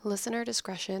Listener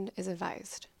discretion is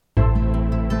advised.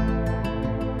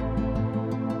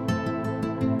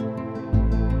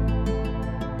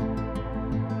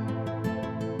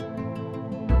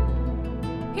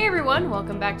 Hey everyone,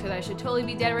 welcome back to the I Should Totally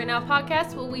Be Dead Right Now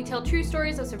podcast, where we tell true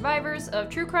stories of survivors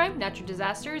of true crime, natural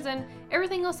disasters, and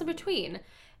everything else in between.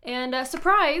 And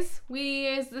surprise,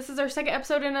 this is our second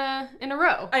episode in a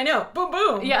row. I know, boom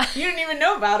boom. Yeah, you didn't even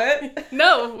know about it.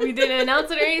 No, we didn't announce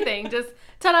it or anything. Just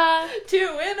ta-da, 2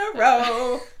 in a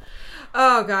row.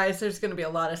 Oh, guys, there's going to be a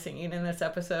lot of singing in this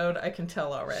episode. I can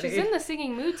tell already. She's in the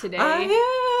singing mood today.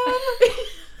 I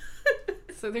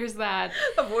am. So there's that.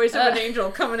 A voice of an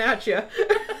angel coming at you.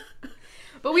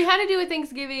 But we had to do a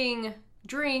Thanksgiving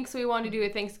drink, so we wanted to do a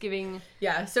Thanksgiving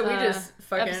Yeah, so we just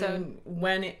fucking episode.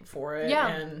 went for it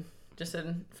and just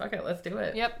said, fuck it, let's do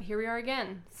it. Yep, here we are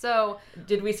again. So,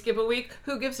 did we skip a week?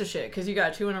 Who gives a shit? Because you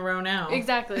got 2 in a row now.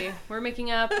 Exactly. We're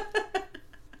making up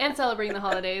and celebrating the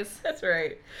holidays. That's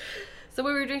right. So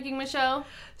what were we drinking, Michelle?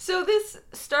 So this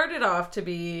started off to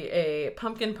be a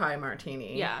pumpkin pie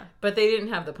martini. Yeah. But they didn't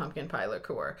have the pumpkin pie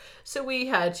liqueur. So we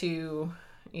had to,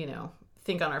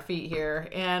 think on our feet here.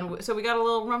 And so we got a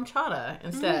little rum chata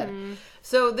instead.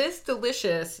 So this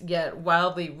delicious yet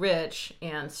wildly rich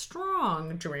and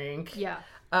strong drink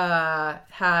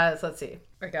has, let's see,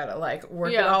 I gotta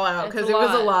work it all out because it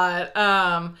was a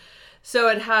lot. So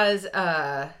it has,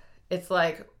 it's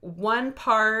like 1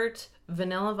 part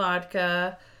vanilla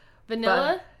vodka.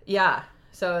 Vanilla? Yeah.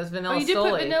 So it was vanilla Oh, you did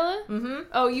solely. put vanilla? Mm-hmm.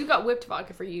 Oh, you got whipped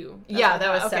vodka for you. That's yeah, that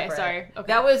was separate. Okay, sorry. Okay.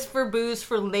 That was for booze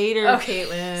for later,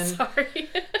 Caitlin. Sorry.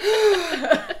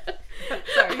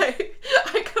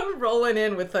 I come rolling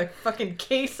in with a fucking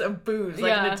case of booze,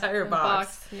 an entire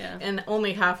box. Yeah. And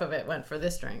only half of it went for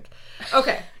this drink.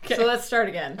 Okay. So let's start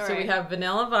again. All so right. we have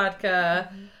vanilla vodka,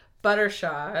 butter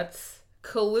shots,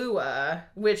 Kahlua,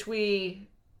 which we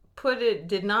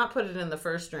did not put it in the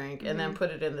first drink and then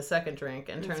put it in the second drink,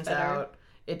 and turns out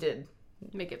it did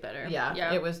make it better.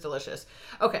 Yeah, it was delicious.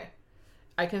 Okay,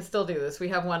 I can still do this. We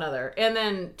have one other, and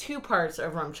then 2 parts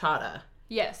of rum chata.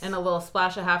 Yes. And a little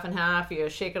splash of half and half. You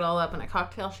shake it all up in a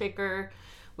cocktail shaker.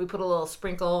 We put a little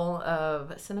sprinkle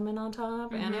of cinnamon on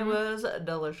top, and it was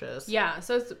delicious. Yeah,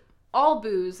 so it's all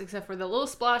booze except for the little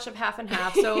splash of half and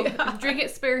half. So drink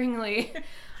it sparingly.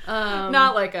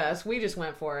 Not like us. We just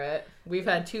went for it. We've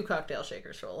had 2 cocktail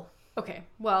shakers full. Okay,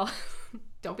 well,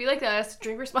 don't be like us.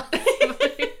 Drink responsibly.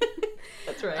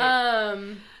 That's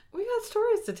right. We got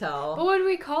stories to tell. But what do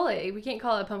we call it? We can't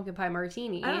call it a pumpkin pie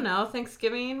martini. I don't know.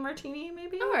 Thanksgiving martini,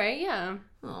 maybe? All right, yeah.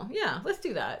 Oh, yeah. Let's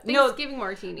do that. Thanksgiving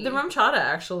martini. The rum chata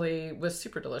actually was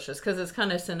super delicious because it's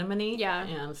kind of cinnamony. Yeah.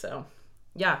 And so,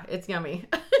 yeah, it's yummy.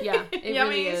 Yeah, it yummy,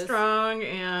 really is. Strong,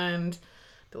 and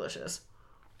delicious.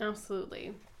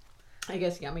 Absolutely. I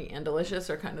guess yummy and delicious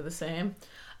are kind of the same.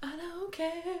 I don't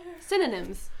care.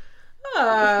 Synonyms.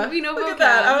 We know look vocab. at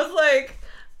that. I was like,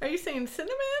 are you saying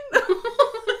cinnamon?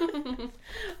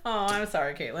 Oh, I'm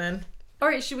sorry, Caitlin. All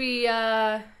right, should we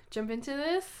jump into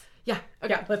this? Yeah.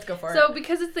 Okay. Yeah, let's go for it. So,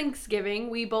 because it's Thanksgiving,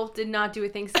 we both did not do a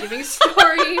Thanksgiving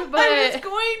story, but I was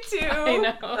going to. I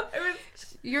know.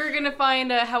 You're gonna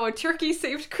find how a turkey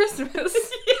saved Christmas.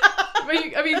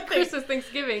 Christmas,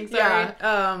 Thanksgiving. Sorry.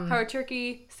 Yeah. How a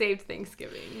turkey saved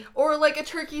Thanksgiving. Or like a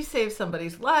turkey saved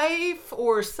somebody's life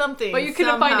or something. But you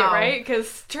couldn't find it, right?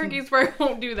 Because turkeys probably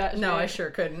won't do that. No, shit. I sure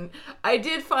couldn't. I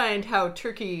did find how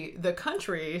Turkey, the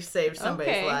country, saved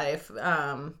somebody's life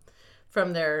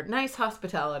from their nice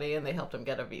hospitality, and they helped him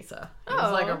get a visa. It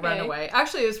was like a runaway.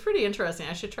 Actually, it was pretty interesting.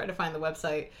 I should try to find the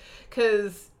website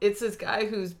because it's this guy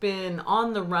who's been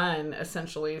on the run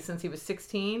essentially since he was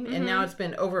 16, and now it's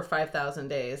been over 5,000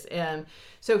 days. And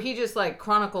so he just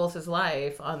chronicles his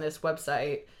life on this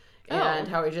website. And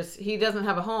how he doesn't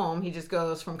have a home. He just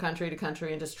goes from country to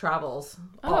country and just travels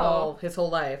his whole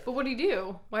life. But what did he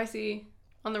do? Why is he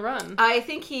on the run? I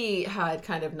think he had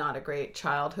kind of not a great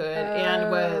childhood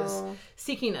and was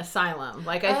seeking asylum.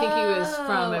 I think he was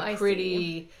from a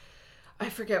pretty... I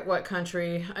forget what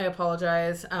country. I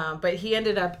apologize. But he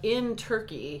ended up in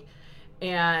Turkey,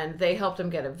 and they helped him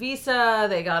get a visa.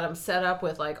 They got him set up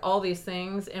with all these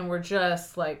things, and were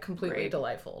just completely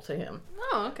delightful to him.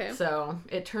 Oh, okay. So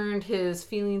it turned his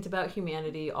feelings about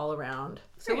humanity all around.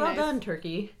 So Very well nice. done,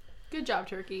 Turkey. Good job,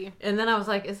 Turkey. And then I was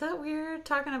like, is that weird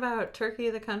talking about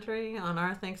Turkey, the country, on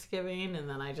our Thanksgiving? And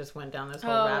then I just went down this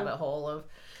whole rabbit hole of,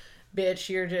 bitch,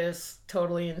 you're just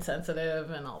totally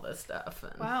insensitive and all this stuff.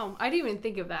 And... Wow, I didn't even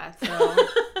think of that. So,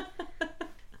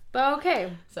 but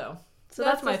okay. So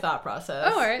that's my thought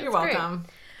process. All right, you're that's welcome.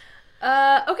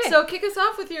 Okay. So kick us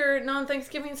off with your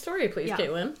non-Thanksgiving story, please,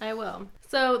 Caitlin. I will.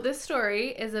 So this story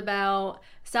is about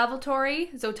Salvatore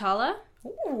Zottala.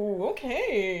 Ooh,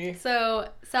 okay. So,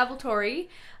 Salvatore,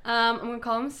 I'm going to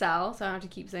call him Sal, so I don't have to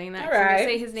keep saying that. All right. I'm going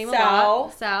to say his name Sal. a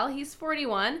lot. Sal. He's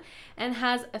 41 and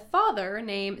has a father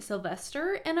named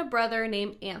Sylvester and a brother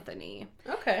named Anthony.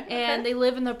 Okay. And they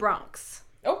live in the Bronx.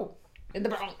 Oh, in the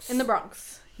Bronx. In the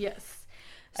Bronx, yes.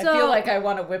 I feel like I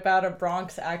want to whip out a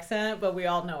Bronx accent, but we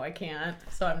all know I can't,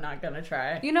 so I'm not going to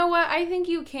try. You know what? I think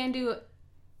you can do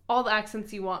all the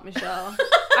accents you want, Michelle.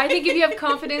 I think if you have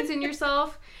confidence in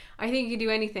yourself, I think you can do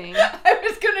anything. I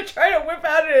was going to try to whip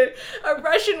out a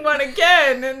Russian one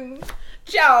again, and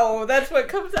ciao, that's what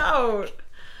comes out.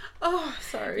 Oh,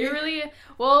 sorry. You're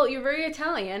very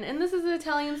Italian, and this is an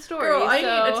Italian story. Girl, I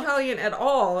ain't Italian at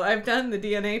all. I've done the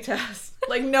DNA test.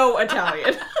 Like, no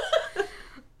Italian.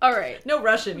 All right. No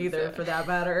Russian either, for that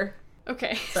matter.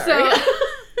 Okay. Sorry.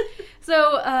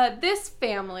 So this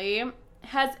family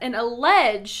has an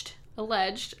alleged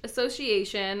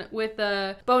association with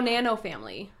the Bonanno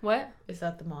family. What? Is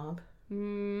that the mob?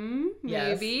 Maybe.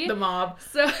 Yes, the mob.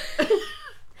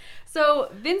 So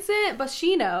Vincent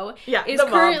Boscino is the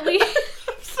currently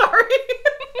sorry.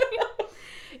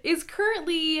 is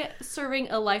currently serving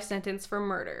a life sentence for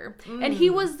murder. And he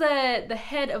was the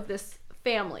head of this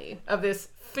family.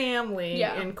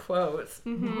 In quotes.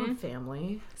 Mm-hmm.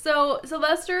 Family. So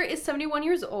Sylvester is 71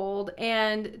 years old,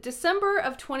 and December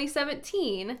of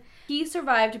 2017, he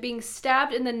survived being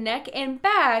stabbed in the neck and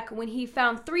back when he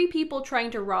found 3 people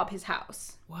trying to rob his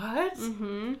house. What?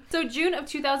 Mm-hmm. So June of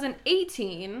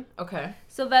 2018, Okay.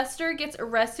 Sylvester gets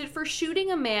arrested for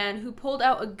shooting a man who pulled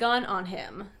out a gun on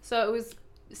him. So it was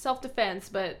self-defense,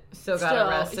 but Still got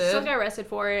arrested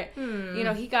for it. You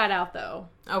know, he got out though.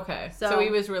 Okay. So he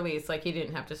was released. Like, he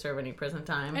didn't have to serve any prison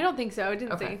time? I don't think so. It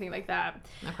didn't say anything like that.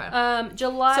 Okay.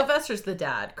 Sylvester's the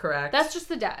dad, correct? That's just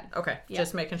the dad. Okay. Yeah.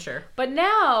 Just making sure. But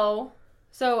now,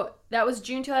 so that was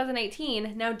June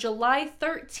 2018. Now July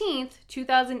 13th,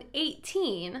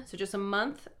 2018, so just a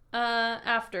month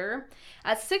after,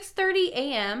 at 6:30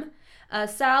 a.m.,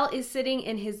 Sal is sitting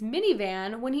in his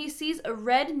minivan when he sees a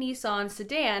red Nissan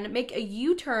sedan make a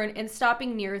U-turn and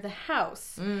stopping near the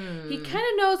house. He kind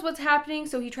of knows what's happening,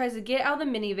 so he tries to get out of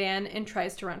the minivan and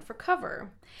tries to run for cover.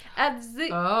 As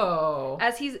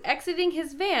he's exiting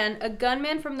his van, a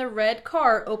gunman from the red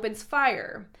car opens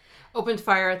fire. Opened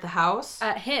fire at the house?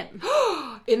 At him.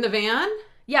 In the van?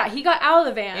 Yeah, he got out of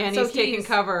the van. And he's taking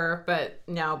cover, but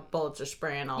now bullets are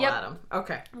spraying all at him.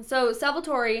 Okay. So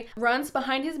Salvatore runs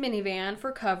behind his minivan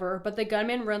for cover, but the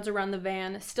gunman runs around the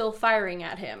van, still firing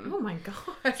at him. Oh my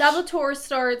gosh. Salvatore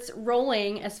starts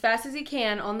rolling as fast as he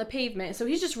can on the pavement. So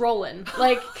he's just rolling,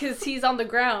 because he's on the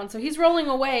ground. So he's rolling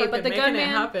away, but the gunman... it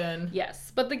happen.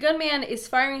 Yes, but the gunman is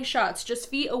firing shots just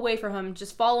feet away from him,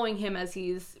 just following him as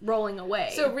he's rolling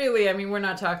away. So really, I mean, we're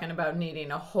not talking about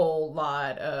needing a whole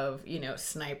lot of,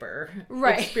 sniper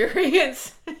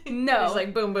experience. No. It's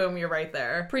like, boom, boom, you're right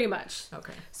there. Pretty much.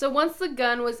 Okay. So once the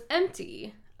gun was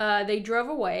empty, they drove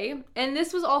away, and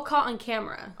this was all caught on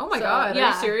camera. Oh my God, are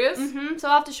you serious? Mm-hmm. So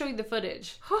I'll have to show you the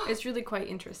footage. It's really quite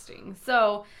interesting.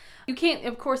 So you can't,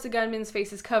 of course, the gunman's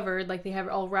face is covered, like they have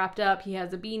it all wrapped up. He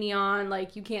has a beanie on,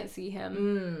 like you can't see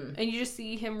him. And you just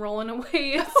see him rolling away.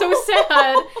 It's so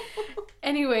sad.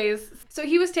 Anyways, so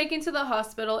he was taken to the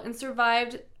hospital and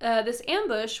survived this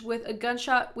ambush with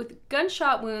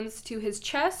gunshot wounds to his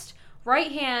chest,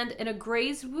 right hand, and a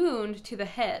grazed wound to the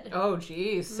head. Oh,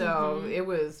 geez. So it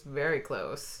was very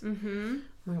close. Mm-hmm.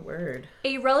 My word.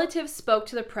 A relative spoke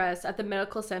to the press at the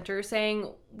medical center saying,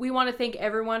 "We want to thank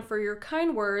everyone for your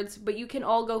kind words, but you can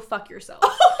all go fuck yourself."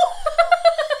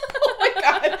 Oh my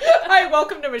God. Hi,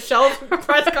 welcome to Michelle's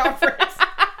press conference.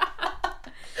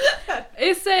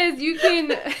 It says you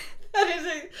can...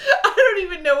 I don't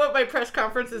even know what my press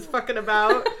conference is fucking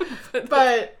about,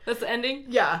 but... That's the ending?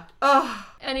 Yeah. Oh.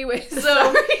 Anyway,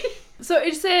 so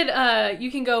it said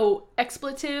you can go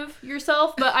expletive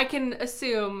yourself, but I can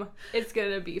assume it's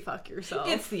gonna be fuck yourself.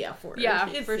 It's the F word. Yeah,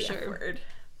 it's for the sure. F word.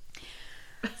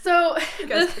 So you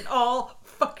guys can all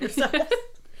fuck yourselves.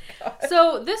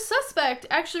 So this suspect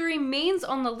actually remains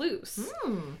on the loose,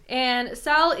 and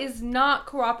Sal is not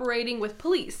cooperating with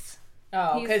police.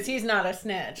 Oh, because he's not a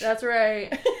snitch. That's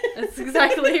right. That's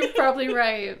exactly probably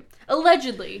right.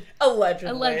 Allegedly. But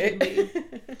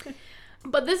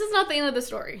this is not the end of the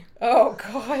story. Oh,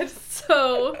 God.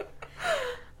 So,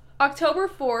 October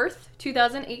 4th,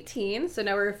 2018, so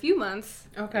now we're a few months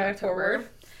forward.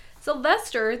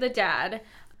 Sylvester, the dad,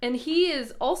 and he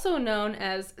is also known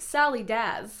as Sally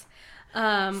Daz.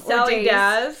 Sally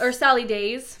Daz? Or Sally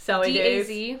Days. Sally Days.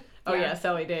 D-A-Z. Oh, yeah,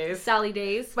 Sally Days. Sally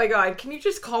Days. My God, can you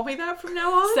just call me that from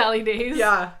now on? Sally Days.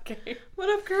 Yeah. Okay. What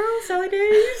up, girl? Sally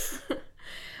Days.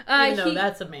 Even though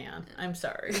that's a man. I'm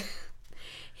sorry.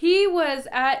 He was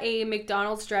at a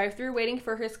McDonald's drive-thru waiting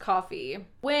for his coffee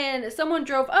when someone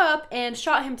drove up and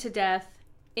shot him to death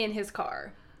in his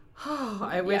car. Oh,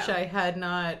 I wish I had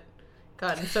not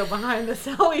gotten so behind the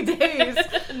Sally days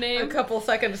a couple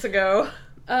seconds ago.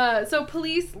 So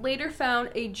police later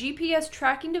found a GPS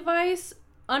tracking device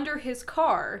under his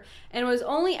car and was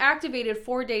only activated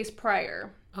 4 days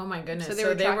prior. Oh my goodness.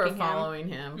 So they were following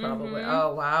him probably. Mm-hmm.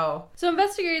 Oh, wow. So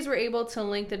investigators were able to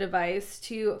link the device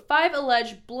to 5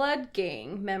 alleged blood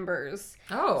gang members.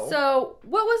 Oh. So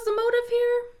what was the motive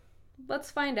here?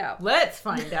 Let's find out.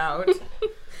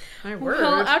 My word.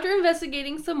 Well, after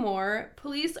investigating some more,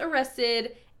 police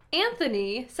arrested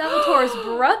Anthony, Salvatore's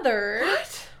brother,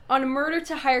 on murder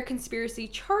to hire conspiracy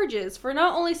charges for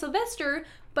not only Sylvester,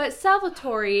 but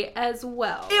Salvatore as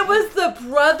well. It was the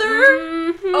brother?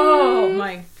 Mm-hmm. Oh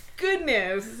my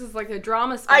goodness. This is like a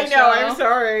drama special. I know, I'm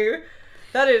sorry.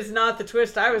 That is not the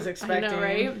twist I was expecting. I know,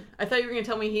 right? I thought you were going to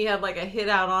tell me he had like a hit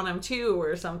out on him too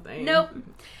or something. Nope.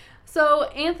 So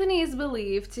Anthony is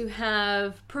believed to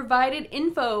have provided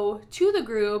info to the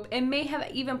group and may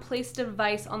have even placed a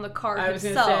device on the car himself. I was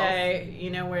going to say,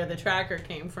 you know where the tracker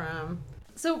came from.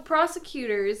 So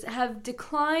prosecutors have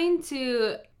declined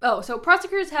to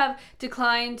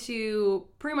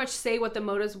pretty much say what the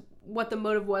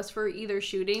motive was for either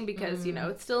shooting because, you know,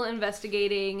 it's still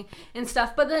investigating and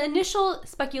stuff. But the initial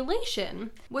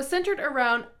speculation was centered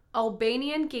around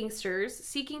Albanian gangsters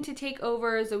seeking to take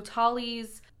over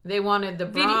Zotali's. They wanted the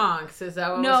Bronx. Is that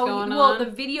what was going on? No, well, the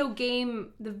video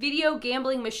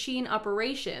gambling machine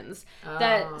operations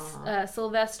that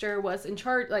Sylvester was in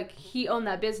charge. Like, he owned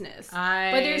that business.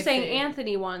 But they're saying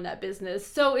Anthony wanted that business.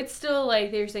 So it's still like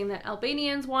they're saying that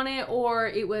Albanians want it, or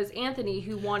it was Anthony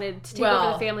who wanted to take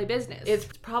over the family business. It's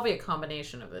probably a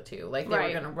combination of the two. Like, they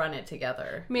were going to run it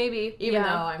together. Maybe. Even though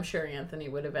I'm sure Anthony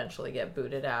would eventually get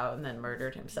booted out and then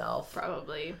murdered himself.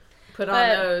 Probably. Put on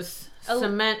those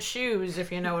cement shoes,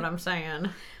 if you know what I'm saying.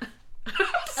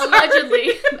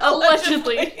 Allegedly.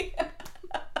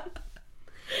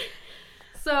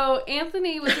 So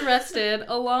Anthony was arrested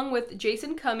along with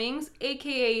Jason Cummings,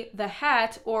 a.k.a. The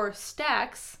Hat, or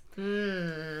Stax,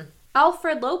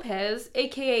 Alfred Lopez,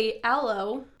 a.k.a.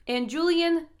 Allo, and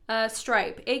Julian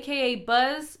Stripe, a.k.a.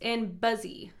 Buzz and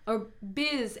Buzzy. Or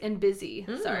Biz and Busy.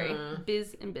 Sorry.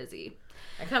 Biz and Busy.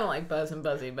 I kind of like Buzz and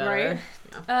Buzzy better. Right?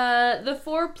 Yeah. The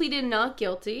 4 pleaded not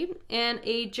guilty, and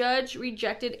a judge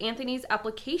rejected Anthony's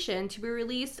application to be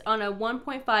released on a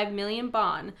 $1.5 million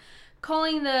bond,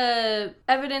 calling the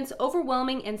evidence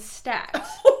overwhelming and stacked.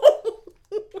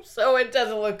 So it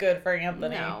doesn't look good for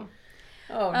Anthony. No.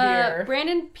 Oh, dear.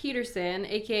 Brandon Peterson,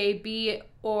 a.k.a. B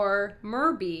or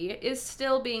Murby, is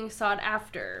still being sought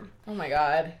after. Oh, my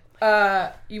God.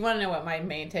 You want to know what my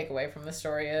main takeaway from the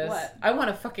story is? What? I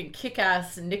want a fucking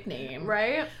kick-ass nickname.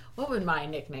 Right? What would my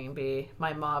nickname be?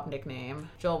 My mob nickname?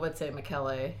 Joel would say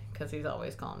Michele, because he's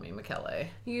always calling me Michele.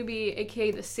 You'd be a.k.a.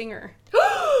 the singer.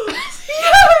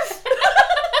 Yes!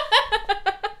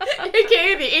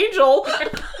 A.k.a. the angel.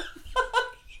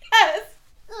 Yes!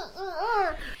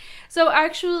 So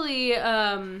actually,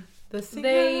 the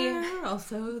singer,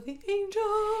 also the angel.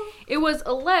 It was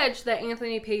alleged that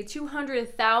Anthony paid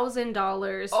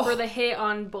 $200,000 for the hit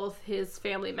on both his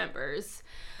family members.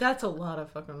 That's a lot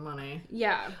of fucking money.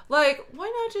 Yeah. Like, why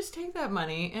not just take that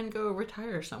money and go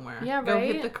retire somewhere? Yeah, right? Go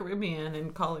hit the Caribbean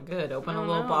and call it good. Open a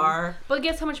little bar. But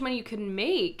guess how much money you could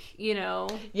make, you know?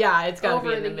 Yeah, it's got to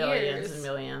be in the millions and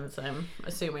millions, I'm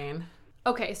assuming.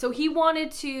 Okay, so he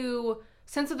wanted to...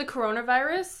 Since of the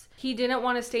coronavirus, he didn't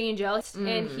want to stay in jail,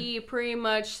 and he pretty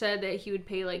much said that he would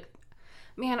pay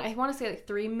I want to say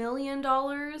 $3 million.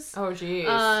 Oh, geez.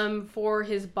 For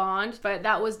his bond, but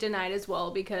that was denied as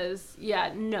well because,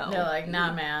 no. They're like,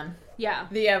 nah, man. Yeah.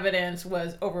 The evidence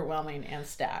was overwhelming and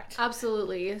stacked.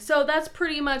 Absolutely. So that's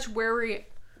pretty much where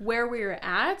we're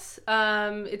at.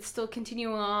 It's still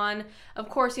continuing on. Of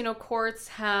course, courts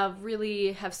have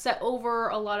set over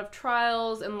a lot of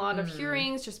trials and a lot of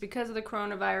hearings just because of the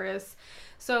coronavirus.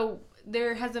 So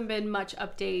there hasn't been much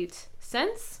update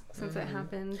since it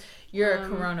happened. You're a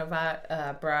corona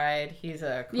bride. He's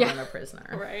a corona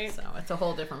prisoner. Right. So it's a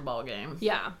whole different ballgame.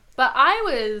 Yeah. But I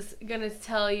was going to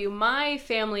tell you my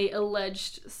family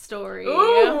alleged story.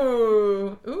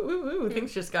 Ooh.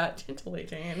 Things just got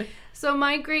titillating. So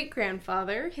my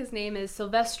great-grandfather, his name is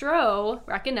Silvestro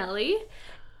Racanelli.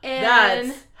 And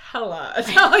that's hella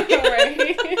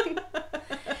Italian.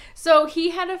 So he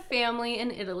had a family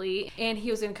in Italy, and he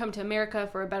was going to come to America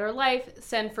for a better life,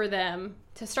 send for them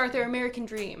to start their American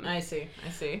dream. I see.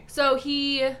 So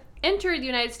he entered the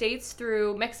United States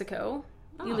through Mexico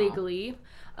illegally,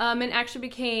 and actually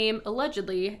became,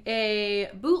 allegedly,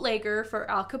 a bootlegger for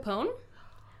Al Capone.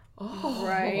 Oh.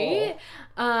 Right?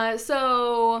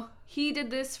 So he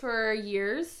did this for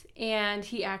years, and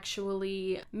he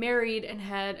actually married and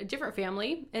had a different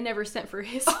family and never sent for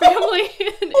his family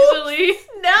in Italy.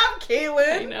 Snap,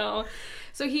 Caitlin! I know.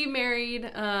 So he married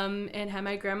and had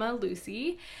my grandma Lucia,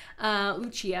 you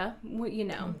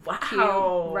know. Wow.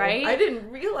 Cute, right? I didn't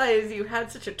realize you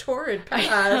had such a torrid past.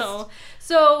 I know.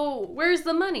 So where's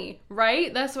the money,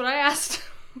 right? That's what I asked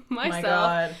myself. My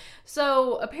God.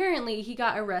 So apparently he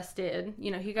got arrested,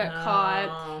 you know, he got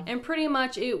caught, and pretty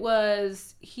much it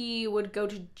was he would go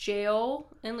to jail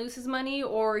and lose his money,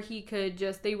 or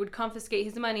they would confiscate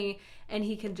his money and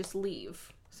he could just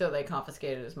leave. So they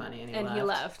confiscated his money and he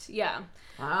left. Yeah.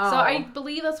 Wow. So I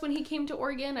believe that's when he came to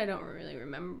Oregon. I don't really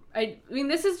remember. I mean,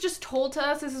 this is just told to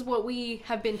us. This is what we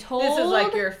have been told. This is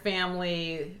like your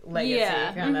family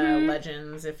legacy, kind of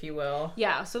legends, if you will.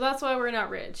 Yeah, so that's why we're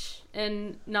not rich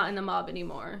and not in the mob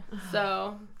anymore.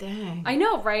 So dang. I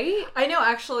know, right? I know,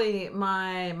 actually,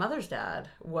 my mother's dad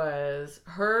was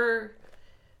her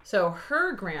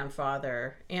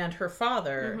grandfather and her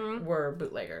father were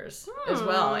bootleggers as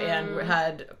well, and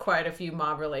had quite a few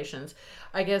mob relations.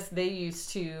 I guess they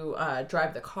used to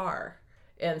drive the car,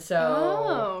 and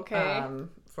so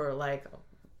for like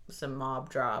some mob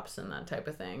drops and that type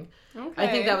of thing. Okay. I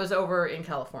think that was over in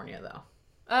California though.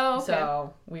 Oh, okay.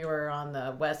 So we were on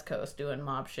the West Coast doing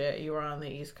mob shit. You were on the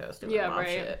East Coast doing mob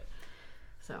shit.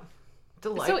 So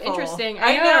delightful. So interesting.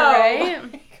 I know.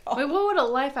 Right? Oh, wait, what would a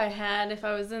life I had if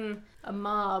I was in a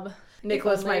mob?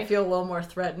 Nicholas might feel a little more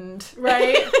threatened.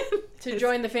 Right? To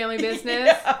join the family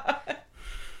business. Yeah.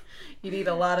 You'd eat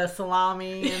a lot of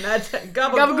salami and that's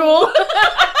gabagool.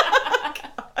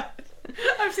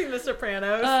 I've seen The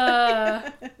Sopranos.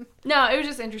 No, it was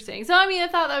just interesting. So, I mean, I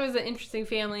thought that was an interesting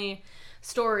family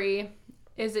story.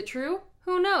 Is it true?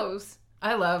 Who knows?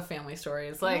 I love family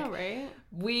stories. Like, right?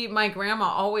 My grandma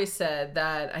always said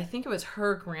that, I think it was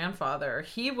her grandfather,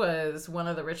 he was one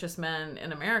of the richest men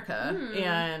in America.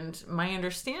 And my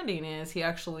understanding is he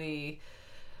actually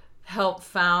helped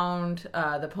found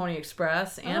the Pony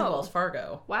Express and Wells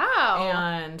Fargo. Wow.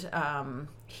 And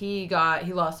he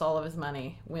lost all of his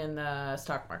money when the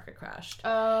stock market crashed.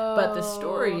 Oh. But the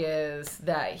story is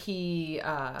that he,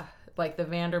 like the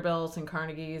Vanderbilts and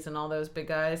Carnegies and all those big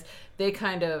guys, they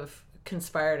kind of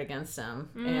conspired against him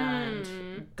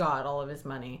and got all of his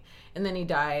money. And then he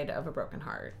died of a broken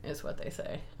heart, is what they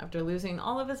say, after losing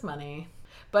all of his money.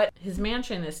 But his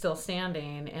mansion is still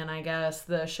standing, and I guess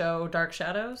the show Dark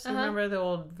Shadows, remember the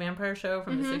old vampire show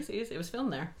from the 60s? It was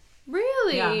filmed there.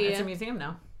 Really? Yeah, it's a museum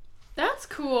now. That's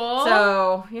cool.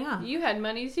 So, yeah. You had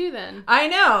money too then. I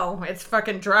know. It's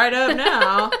fucking dried up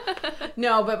now.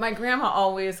 No, but my grandma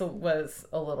always was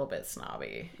a little bit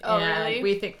snobby. Oh, and really?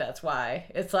 we think that's why.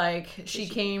 It's like she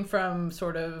came from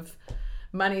sort of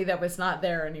money that was not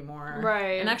there anymore.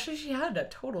 Right. And actually she had a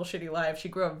total shitty life. She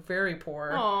grew up very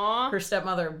poor. Aww. Her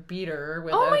stepmother beat her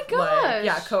with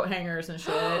coat hangers and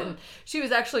shit. And she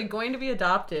was actually going to be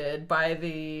adopted by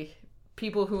the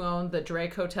people who owned the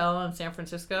Drake Hotel in San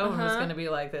Francisco, and was going to be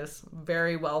like this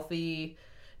very wealthy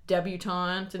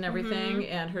debutante and everything,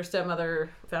 and her stepmother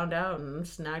found out and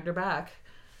snagged her back.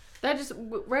 That just,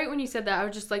 right when you said that, I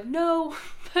was just like, no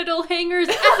metal hangers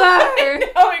ever!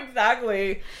 Oh,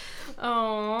 exactly.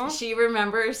 Aww. She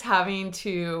remembers having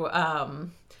to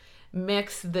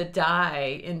mix the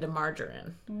dye into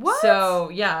margarine. What? So,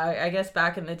 yeah, I guess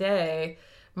back in the day,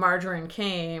 margarine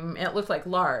came, and it looked like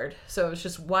lard, so it was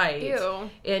just white. Ew.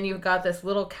 And you got this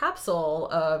little capsule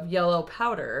of yellow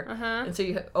powder, and so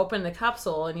you open the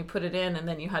capsule and you put it in, and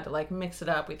then you had to like mix it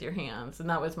up with your hands, and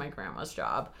that was my grandma's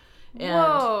job. And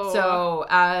so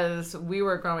as we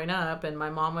were growing up and my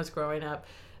mom was growing up,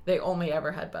 they only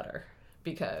ever had butter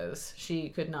because she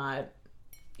could not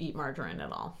eat margarine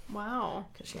at all. Wow.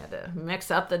 Because she had to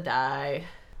mix up the dye.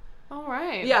 All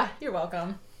right. Yeah, you're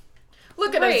welcome.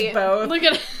 Look at us both. Look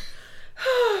at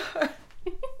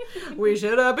We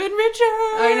should have been richer.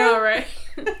 I know, right?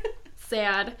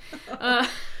 Sad.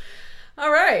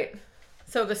 All right.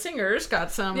 So the singers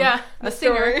got some. Yeah, the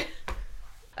singer.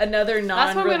 Another non-related.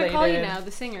 That's what I'm going to call you now,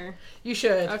 the singer. You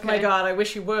should. Okay. My God, I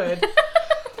wish you would.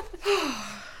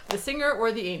 The singer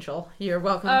or the angel. You're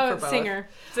welcome for both. Singer.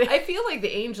 I feel like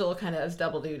the angel kind of has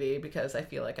double duty because I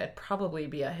feel like I'd probably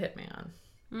be a hitman.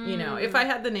 You know, if I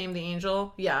had the name the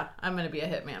angel, yeah, I'm going to be a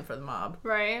hitman for the mob.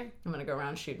 Right. I'm going to go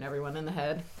around shooting everyone in the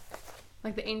head.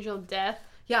 Like the angel of death?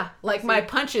 Yeah, like my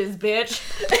punches, bitch.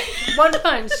 One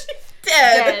punch.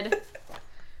 Dead.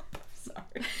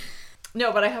 Sorry.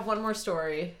 No, but I have one more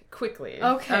story, quickly,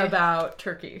 about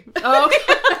Turkey. Oh,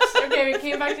 okay, we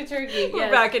came back to Turkey.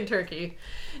 We're back in Turkey.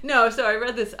 No, so I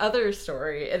read this other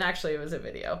story, and actually it was a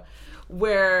video,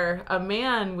 where a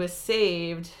man was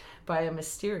saved by a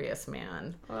mysterious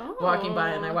man walking by,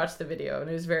 and I watched the video, and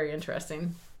it was very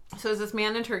interesting. So there's this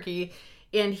man in Turkey,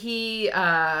 and he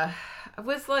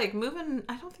was like moving,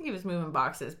 I don't think he was moving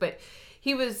boxes, but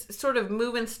he was sort of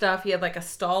moving stuff. He had like a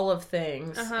stall of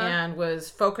things and was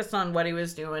focused on what he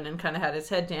was doing and kind of had his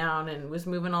head down and was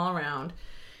moving all around.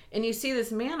 And you see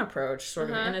this man approach sort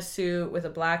of in a suit with a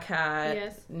black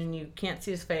hat, and you can't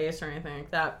see his face or anything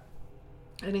like that.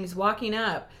 And he's walking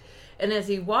up. And as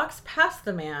he walks past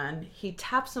the man, he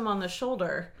taps him on the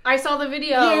shoulder. I saw the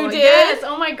video. You did? Yes.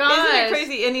 Oh my gosh. Isn't it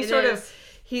crazy? And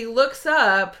he looks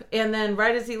up, and then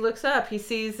right as he looks up, he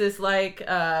sees this like,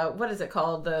 what is it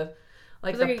called?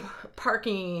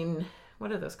 Parking,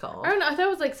 what are those called? I don't know. I thought it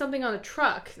was like something on a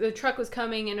truck. The truck was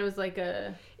coming, and it was like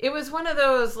a... It was one of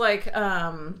those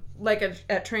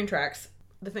at train tracks,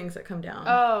 the things that come down.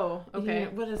 Oh, okay.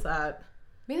 What is that?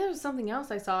 Maybe that was something else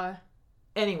I saw.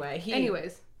 Anyway,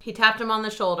 Anyways. He tapped him on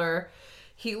the shoulder.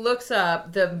 He looks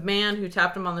up. The man who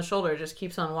tapped him on the shoulder just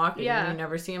keeps on walking. Yeah. And you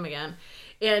never see him again.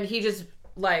 And he just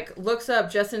like looks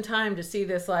up just in time to see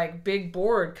this like big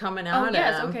board coming out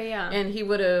at him. Okay, yeah. And he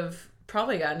would have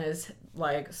probably gotten his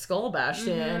like skull bashed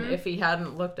in if he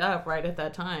hadn't looked up right at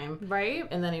that time. Right.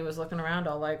 And then he was looking around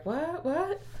all like,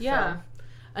 what? Yeah. So,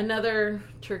 another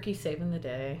turkey saving the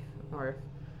day, or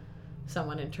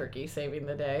someone in Turkey saving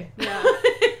the day. Yeah.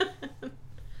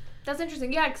 That's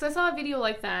interesting. Yeah, because I saw a video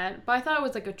like that, but I thought it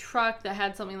was like a truck that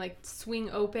had something like swing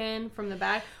open from the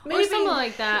back. Maybe, or something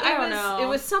like that. I don't know. It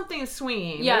was something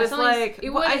swinging. Yeah, it was like...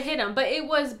 It would have hit him, but it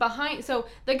was behind... So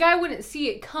the guy wouldn't see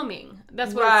it coming.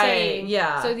 That's what it's saying.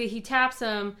 Yeah. So he taps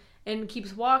him and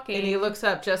keeps walking. And he looks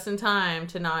up just in time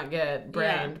to not get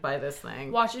brained by this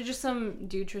thing. Watch it. Just some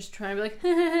dude just trying to be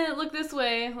like, look this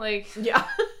way. Like... Yeah.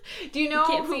 Do you know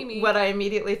what I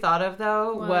immediately thought of,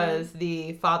 though, was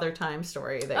the Father Time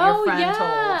story that your friend told.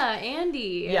 Yeah,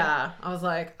 Andy. Yeah. I was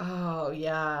like, oh,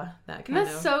 yeah.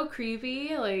 That's so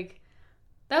creepy. Like,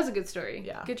 that was a good story.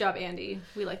 Yeah. Good job, Andy.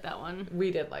 We like that one.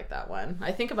 We did like that one.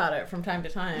 I think about it from time to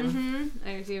time. Mm-hmm.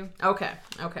 I do too. Okay.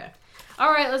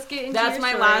 All right, let's get into That's my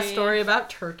story. last story about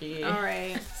Turkey. All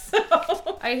right.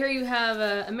 So. I hear you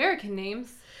have American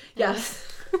names. Yes.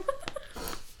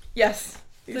 Yes.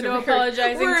 So no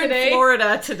apologizing today? We're in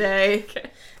Florida today. Okay.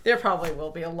 There probably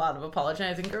will be a lot of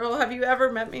apologizing. Girl, have you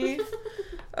ever met me?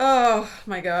 Oh,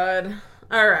 my God.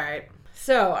 All right.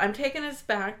 So, I'm taking us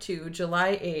back to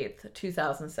July 8th,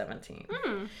 2017.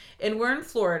 And we're in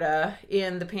Florida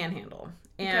in the Panhandle.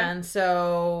 And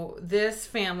so, this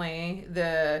family,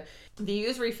 the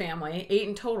Usry family, 8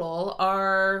 in total,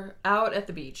 are out at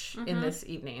the beach in this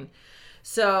evening.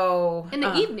 So in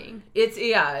the evening, it's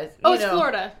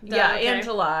Florida. In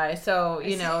July. So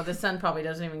the sun probably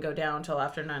doesn't even go down until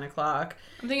after 9 o'clock.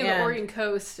 I'm thinking of the Oregon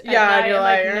coast. Yeah, you're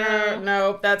like,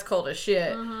 no, that's cold as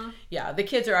shit. Yeah, the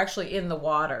kids are actually in the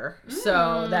water,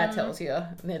 so that tells you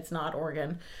it's not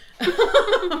Oregon.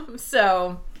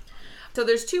 So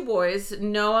there's 2 boys,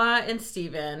 Noah and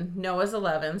Steven. Noah's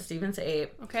 11, Steven's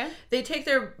 8. Okay. They take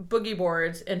their boogie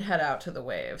boards and head out to the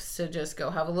waves to just go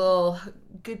have a little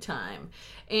good time.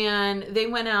 And they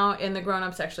went out, and the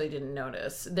grown-ups actually didn't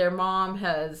notice. Their mom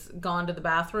has gone to the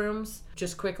bathrooms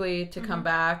just quickly to come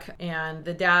back, and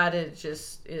the dad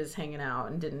is hanging out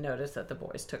and didn't notice that the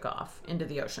boys took off into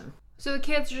the ocean. So the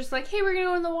kids are just like, hey, we're going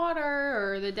to go in the water,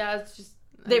 or the dad's just...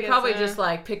 They probably just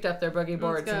like picked up their boogie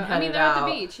boards and headed out. They're at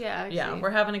the beach, yeah. Actually. Yeah,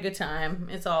 we're having a good time.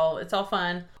 It's all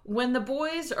fun. When the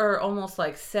boys are almost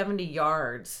like 70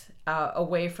 yards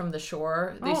away from the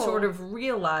shore, they sort of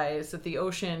realize that the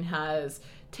ocean has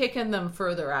taken them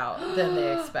further out than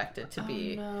they expected to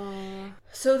be. No.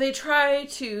 So they try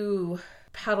to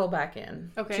paddle back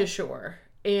in to shore.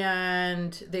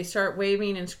 And they start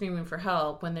waving and screaming for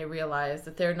help when they realize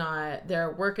that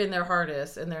they're working their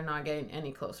hardest and they're not getting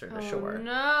any closer to shore.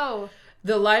 No.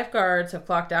 The lifeguards have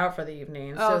clocked out for the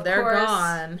evening, so they're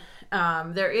gone.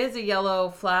 There is a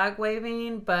yellow flag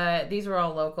waving, but these are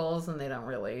all locals and they don't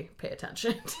really pay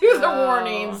attention to the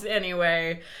warnings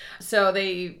anyway. So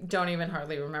they don't even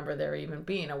hardly remember there even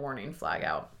being a warning flag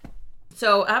out.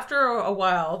 So after a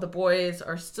while, the boys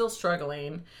are still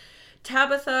struggling.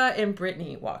 Tabitha and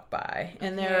Brittany walk by,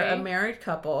 and they're a married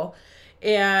couple,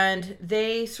 and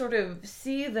they sort of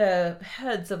see the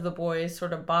heads of the boys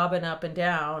sort of bobbing up and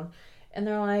down, and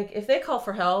they're like, if they call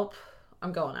for help,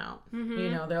 I'm going out.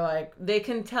 They're like, they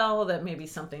can tell that maybe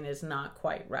something is not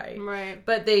quite right. Right.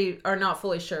 But they are not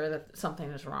fully sure that something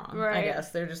is wrong. Right. I guess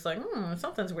they're just like,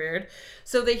 something's weird.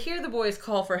 So they hear the boys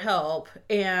call for help,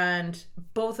 and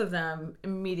both of them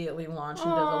immediately launch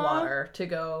into the water to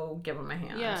go give them a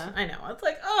hand. Yeah. I know. It's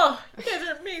like, oh, you guys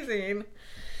are amazing.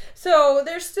 So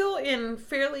they're still in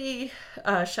fairly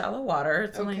shallow water.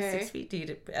 It's only 6 feet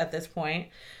deep at this point.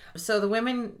 So the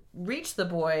women reach the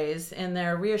boys and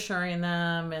they're reassuring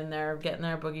them and they're getting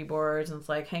their boogie boards and it's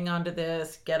like, hang on to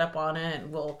this, get up on it,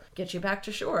 and we'll get you back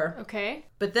to shore. Okay.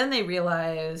 But then they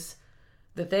realize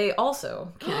that they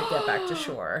also can't get back to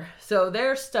shore. So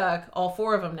they're stuck, all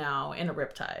 4 of them now, in a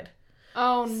riptide.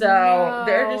 Oh, no. So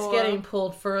they're just getting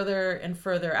pulled further and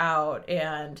further out,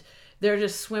 and they're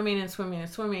just swimming and swimming and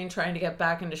swimming, trying to get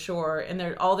back into shore, and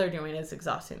all they're doing is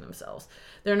exhausting themselves.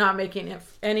 They're not making it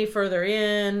any further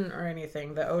in or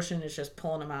anything. The ocean is just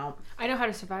pulling them out. I know how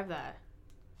to survive that.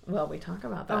 Well, we talk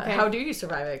about that. Okay. How do you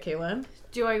survive it, Caitlin?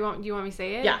 Do you want me to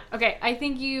say it? Yeah. Okay. I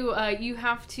think you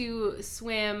have to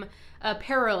swim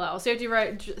parallel. So you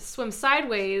have to swim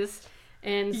sideways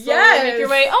and slowly make your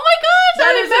way. Oh my gosh! That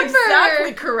I remember. is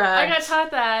exactly correct. I got taught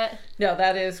that. No,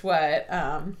 that is what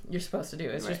you're supposed to do.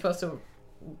 Is you're supposed to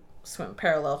swim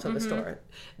parallel to the shore.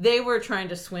 They were trying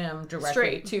to swim directly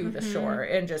straight to the shore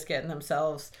and just getting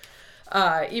themselves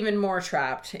even more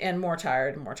trapped and more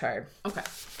tired and more tired. Okay.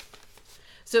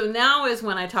 So now is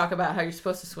when I talk about how you're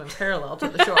supposed to swim parallel to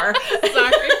the shore.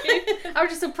 Sorry. I was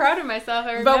just so proud of myself.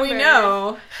 I remember. But we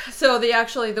know. So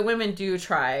the women do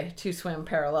try to swim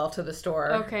parallel to the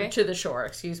to the shore,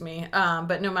 excuse me.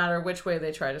 But no matter which way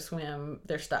they try to swim,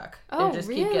 they're stuck. Oh, they just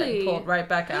really? keep getting pulled right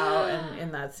back out and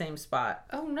in that same spot.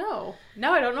 Oh no.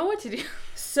 Now I don't know what to do.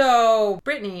 So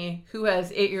Brittany, who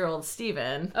has 8-year-old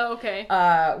Steven,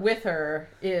 with her,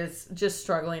 is just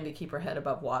struggling to keep her head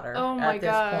above water at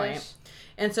this point.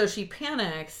 And so she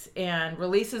panics and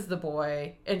releases the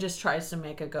boy and just tries to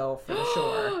make a go for the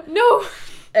shore. No.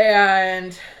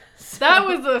 And so, that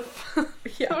was a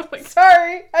yeah.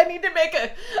 Sorry, I need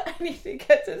to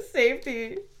get to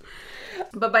safety.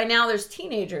 But by now there's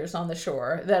teenagers on the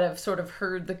shore that have sort of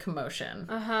heard the commotion.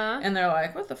 And they're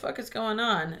like, what the fuck is going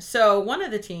on? So one of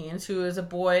the teens, who is a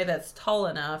boy that's tall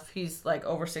enough, he's like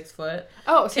over 6 foot.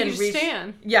 Oh, so he can just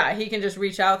stand. Yeah, he can just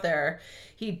reach out there.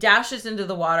 He dashes into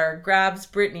the water, grabs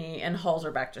Brittany, and hauls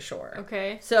her back to shore.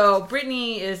 Okay. So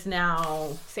Brittany is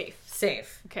now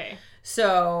safe. Okay.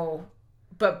 So,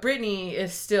 but Brittany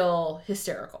is still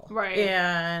hysterical. Right.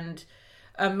 And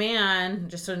a man,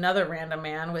 just another random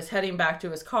man, was heading back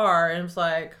to his car and was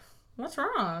like, what's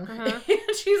wrong? And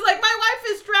she's like, my wife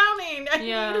is drowning. I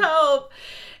need help.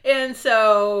 And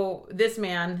so this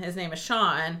man, his name is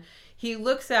Sean, he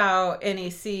looks out and he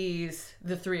sees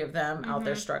the 3 of them out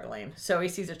there struggling. So he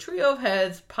sees a trio of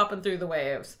heads popping through the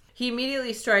waves. He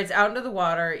immediately strides out into the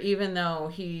water, even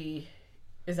though he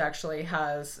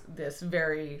has this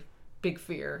very big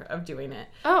fear of doing it.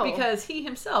 Oh. Because he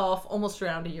himself almost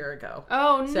drowned a year ago.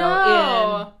 Oh, no.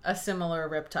 So in a similar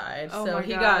riptide. Oh, so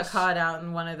he got caught out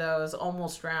in one of those,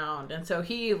 almost drowned. And so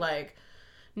he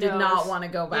did not want to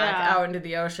go back out into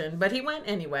the ocean. But he went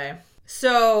anyway.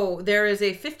 So there is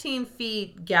a 15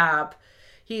 feet gap.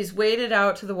 He's waded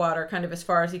out to the water kind of as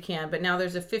far as he can, but now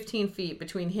there's a 15 feet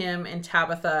between him and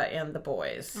Tabitha and the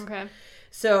boys. Okay.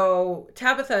 So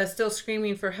Tabitha is still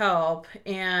screaming for help,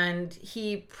 and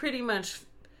he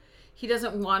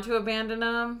doesn't want to abandon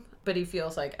them, but he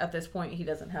feels like at this point he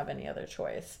doesn't have any other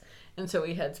choice. And so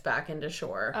he heads back into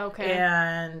shore. Okay.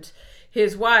 And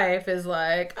his wife is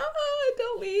like,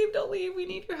 don't leave, we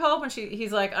need your help. And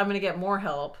he's like, I'm going to get more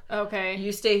help. Okay.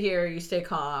 You stay here, you stay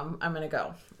calm, I'm going to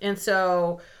go. And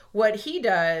so what he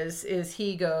does is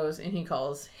he goes and he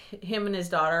calls, him and his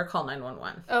daughter call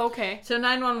 911. Oh, okay. So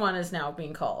 911 is now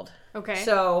being called. Okay.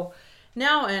 So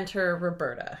now enter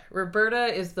Roberta. Roberta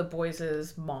is the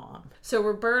boys' mom. So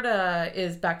Roberta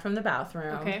is back from the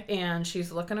bathroom. Okay. And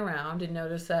she's looking around and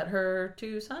noticed that her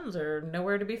 2 sons are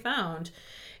nowhere to be found.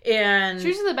 And she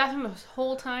was in the bathroom the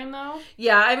whole time, though?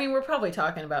 Yeah, I mean, we're probably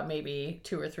talking about maybe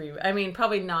 2 or 3. I mean,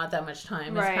 probably not that much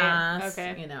time has passed.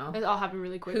 Okay. You know. It all happened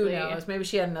really quickly. Who knows? Maybe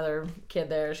she had another kid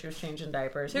there. She was changing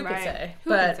diapers. Who could say?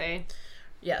 Who could say?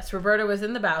 Yes, Roberta was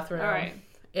in the bathroom. All right.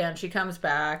 And she comes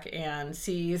back and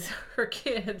sees her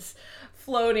kids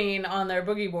floating on their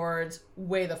boogie boards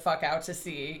way the fuck out to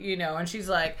sea, you know, and she's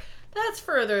like, that's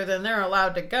further than they're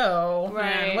allowed to go.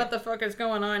 Right. And what the fuck is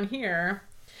going on here?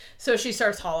 So she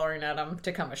starts hollering at them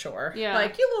to come ashore. Yeah.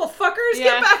 Like, you little fuckers,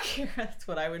 get back here. That's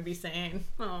what I would be saying.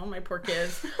 Oh, my poor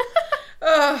kids.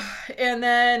 And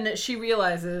then she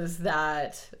realizes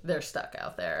that they're stuck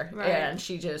out there. Right. And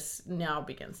she just now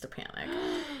begins to panic.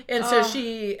 And so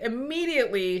she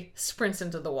immediately sprints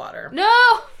into the water.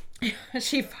 No!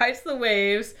 She fights the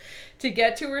waves to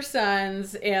get to her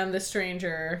sons and the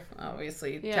stranger,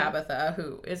 obviously Tabitha.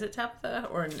 Who is it? Tabitha,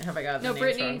 or have I got the names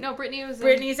Brittany? wrong? No, Brittany was.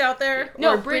 Brittany's out there.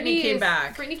 No, Brittany came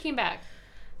back. Brittany came back.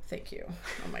 Thank you.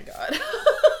 Oh my god.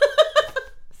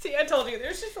 See, I told you,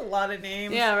 there's just a lot of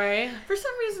names. Yeah, right? For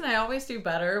some reason, I always do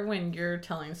better when you're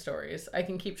telling stories. I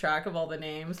can keep track of all the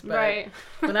names, but right.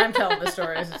 when I'm telling the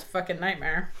stories, it's a fucking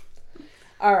nightmare.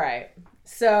 All right.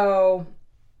 So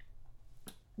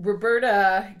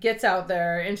Roberta gets out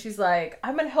there and she's like,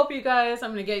 I'm going to help you guys. I'm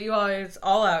going to get you guys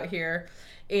all out here.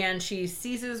 And she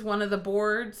seizes one of the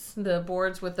boards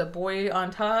with the boy on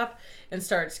top, and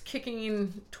starts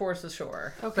kicking towards the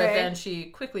shore. Okay. But then she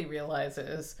quickly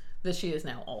realizes that she is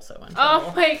now also in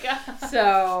trouble. Oh my god.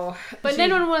 So, but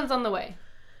 911's on the way.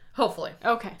 Hopefully.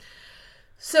 Okay.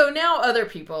 So now other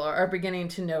people are beginning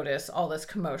to notice all this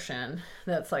commotion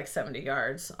that's like 70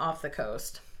 yards off the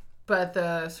coast. But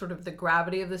the sort of the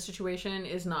gravity of the situation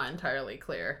is not entirely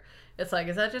clear. It's like,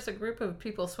 is that just a group of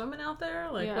people swimming out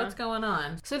there? Like, what's going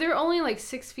on? So they're only like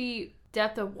 6 feet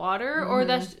depth of water? Or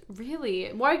that's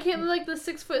really... Why can't like the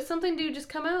 6 foot something dude just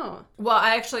come out? Well,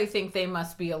 I actually think they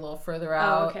must be a little further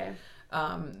out. Oh, okay.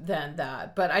 Than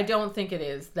that. But I don't think it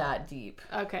is that deep.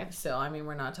 Okay. So, I mean,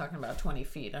 we're not talking about 20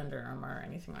 feet under him or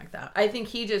anything like that. I think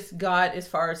he just got as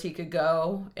far as he could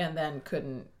go and then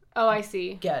couldn't... Oh, I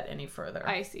see. Get any further.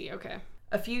 I see. Okay.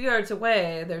 A few yards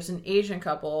away, there's an Asian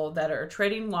couple that are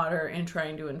treading water and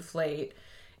trying to inflate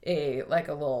a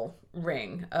little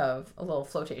ring a little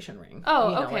flotation ring.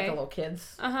 Oh, okay. Like a little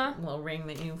kid's little ring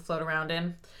that you float around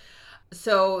in.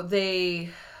 So they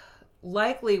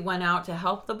likely went out to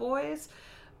help the boys,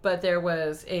 but there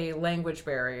was a language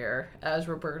barrier as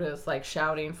Roberta's like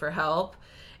shouting for help.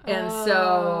 And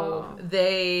so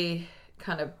they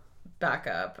kind of back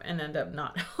up and end up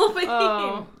not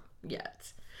helping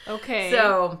yet. Okay.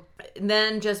 So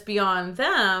then just beyond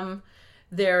them,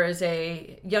 there is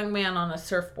a young man on a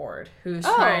surfboard who's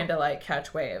trying to like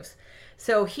catch waves.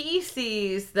 So he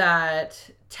sees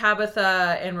that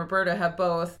Tabitha and Roberta have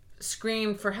both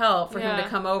screamed for help for him to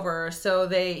come over. So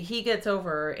he gets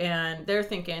over and they're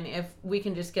thinking, if we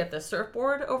can just get the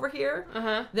surfboard over here,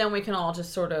 then we can all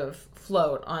just sort of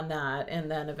float on that and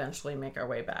then eventually make our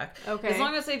way back. Okay. As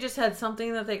long as they just had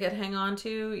something that they could hang on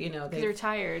to, they're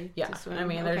tired. Yeah. I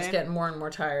mean, they're just getting more and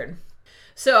more tired.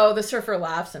 So the surfer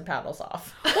laughs and paddles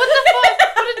off. What the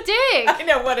fuck? What a dick. I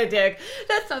know, what a dick.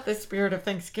 That's not the spirit of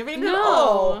Thanksgiving at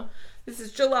all. This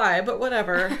is July, but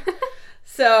whatever.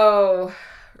 So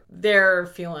they're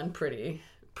feeling pretty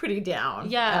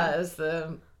down as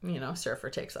the, surfer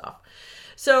takes off.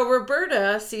 So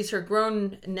Roberta sees her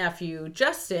grown nephew,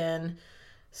 Justin,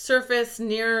 surface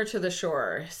nearer to the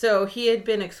shore. So he had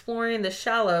been exploring the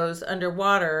shallows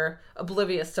underwater,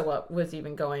 oblivious to what was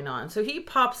even going on. So he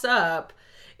pops up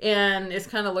and is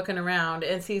kind of looking around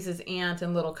and sees his aunt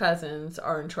and little cousins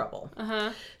are in trouble.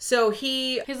 So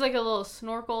he's like a little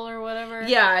snorkel or whatever.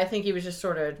 Yeah, I think he was just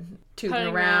sort of cutting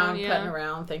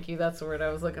around. Thank you. That's the word I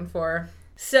was looking for.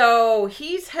 So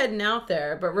he's heading out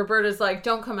there, but Roberta's like,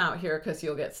 don't come out here because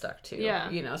you'll get stuck too.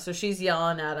 Yeah. So she's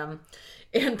yelling at him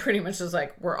and pretty much is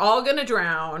like, we're all going to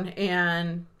drown.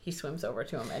 And he swims over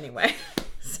to him anyway.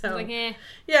 So, like,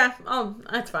 yeah,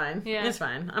 that's fine. Yeah. It's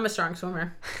fine. I'm a strong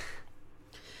swimmer.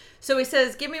 So he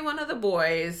says, give me one of the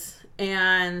boys.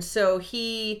 And so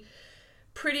he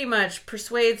pretty much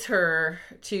persuades her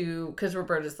to, because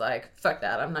Roberta's like, fuck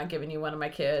that, I'm not giving you one of my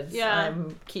kids.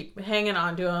 I'm keep hanging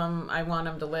on to him. I want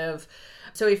him to live.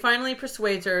 So he finally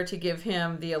persuades her to give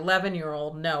him the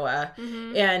 11-year-old Noah.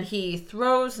 And he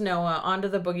throws Noah onto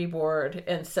the boogie board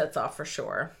and sets off for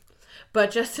shore.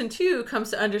 But Justin, too,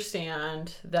 comes to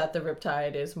understand that the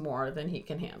riptide is more than he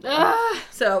can handle.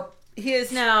 So he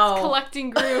is now...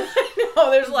 collecting group.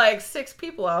 There's like 6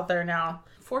 people out there now.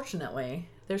 Fortunately,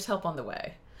 there's help on the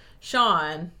way.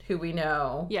 Sean, who we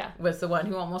know was the one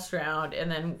who almost drowned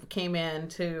and then came in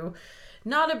to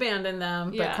not abandon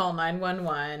them, but call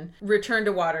 911, return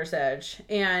to water's edge.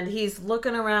 And he's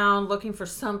looking around, looking for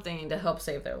something to help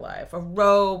save their life. A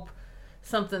rope,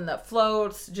 something that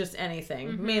floats, just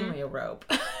anything. Mainly a rope.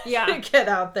 To get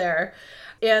out there.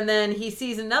 And then he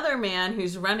sees another man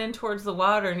who's running towards the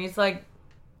water and he's like,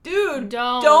 dude,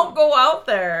 don't go out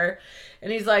there.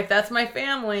 And he's like, that's my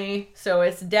family, so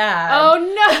it's Dad. Oh,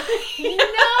 no.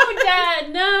 No,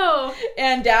 Dad, no.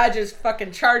 And Dad just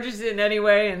fucking charges in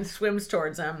anyway and swims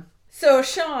towards him. So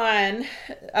Sean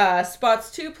spots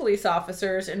 2 police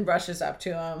officers and rushes up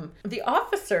to him. The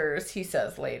officers, he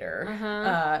says later,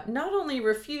 not only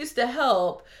refuse to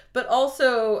help, but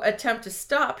also attempt to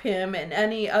stop him and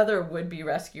any other would-be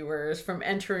rescuers from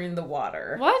entering the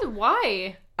water. What?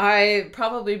 Why?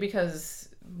 Probably because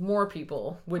more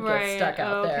people would get stuck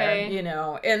out there, you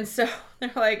know. And so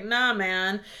they're like, nah,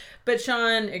 man. But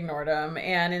Sean ignored them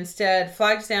and instead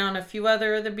flags down a few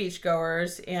other of the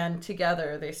beachgoers, and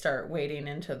together they start wading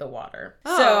into the water.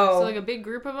 Oh, so like a big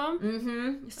group of them?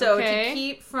 Mm-hmm. So to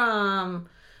keep from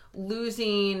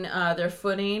losing their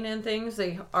footing and things,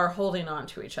 they are holding on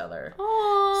to each other.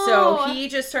 Oh. So he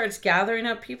just starts gathering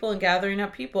up people,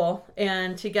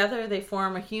 and together they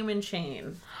form a human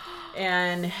chain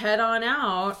and head on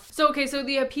out. So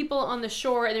the people on the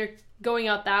shore, and they're going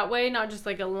out that way, not just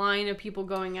like a line of people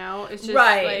going out. It's just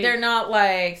like... They're not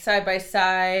like side by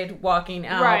side walking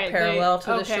out parallel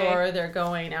to the shore. They're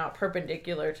going out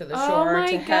perpendicular to the shore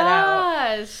to head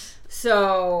out.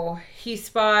 So he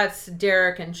spots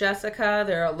Derek and Jessica.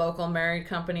 They're a local married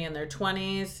couple in their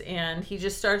 20s, and he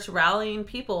just starts rallying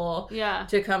people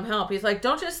to come help. He's like,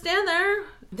 don't just stand there.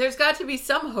 There's got to be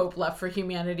some hope left for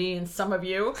humanity in some of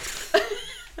you.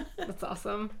 That's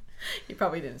awesome. He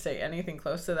probably didn't say anything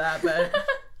close to that, but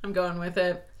I'm going with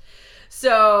it.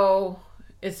 So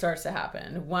it starts to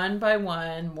happen. One by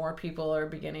one, more people are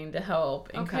beginning to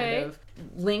help and kind of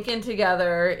linking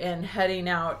together and heading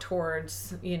out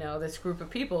towards, you know, this group of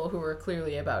people who are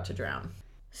clearly about to drown.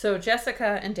 So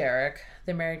Jessica and Derek,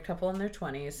 the married couple in their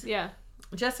 20s. Yeah.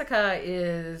 Jessica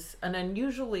is an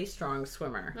unusually strong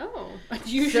swimmer. Oh,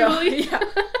 usually? So,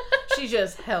 yeah. She's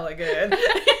just hella good.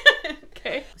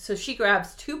 Okay. So she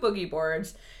grabs 2 boogie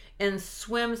boards and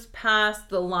swims past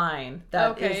the line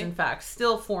that is in fact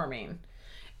still forming.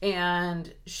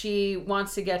 And she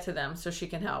wants to get to them so she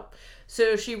can help.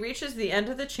 So she reaches the end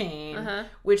of the chain,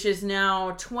 which is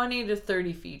now 20 to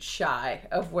 30 feet shy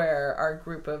of where our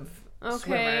group of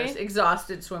swimmers,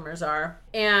 exhausted swimmers are.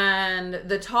 And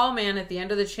the tall man at the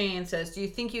end of the chain says, do you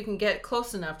think you can get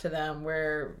close enough to them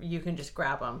where you can just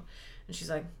grab them? And she's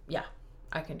like, yeah,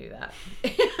 I can do that.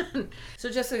 So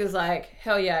Jessica's like,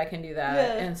 hell yeah, I can do that.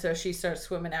 Yeah. And so she starts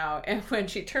swimming out. And when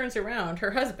she turns around,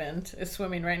 her husband is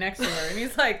swimming right next to her. And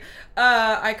he's like,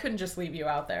 I couldn't just leave you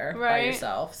out there by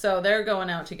yourself. So they're going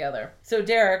out together. So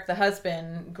Derek, the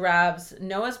husband, grabs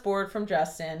Noah's board from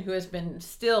Justin, who has been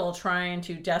still trying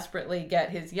to desperately get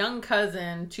his young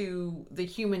cousin to the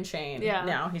human chain. Yeah.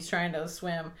 Now he's trying to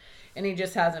swim. And he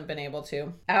just hasn't been able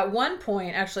to. At one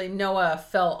point, actually, Noah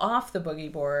fell off the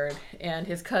boogie board, and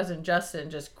his cousin Justin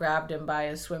just grabbed him by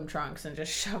his swim trunks and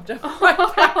just shoved him right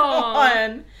back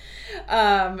on.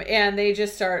 And they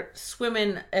just start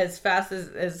swimming as fast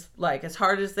as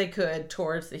hard as they could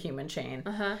towards the human chain.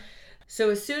 So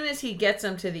as soon as he gets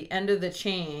them to the end of the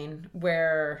chain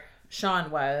where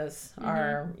Sean was,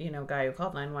 our, guy who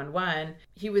called 911,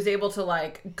 he was able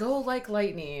to go like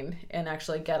lightning and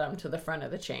actually get him to the front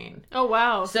of the chain. Oh,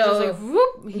 wow. So just like,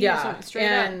 whoop, he just went straight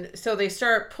up. So they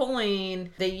start pulling,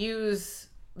 they use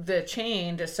the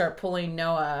chain to start pulling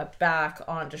Noah back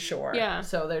onto shore. Yeah.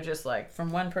 So they're just from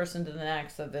one person to the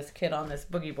next of this kid on this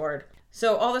boogie board.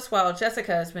 So all this while,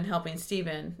 Jessica has been helping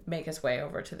Steven make his way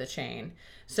over to the chain.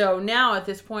 So now at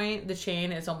this point, the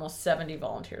chain is almost 70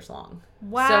 volunteers long.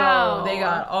 Wow. So they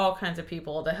got all kinds of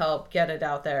people to help get it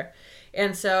out there.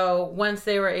 And so once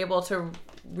they were able to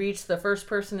reach the first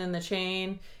person in the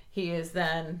chain, he is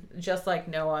then, just like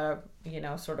Noah,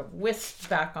 sort of whisked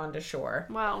back onto shore.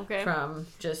 Wow, okay. From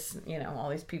just, all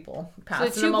these people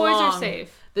passing them along. So the 2 boys are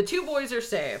safe. The 2 boys are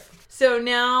safe. So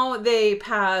now they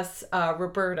pass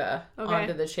Roberta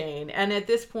onto the chain. And at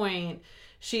this point,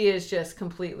 she is just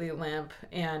completely limp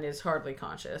and is hardly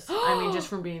conscious. I mean, just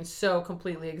from being so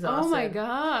completely exhausted. Oh my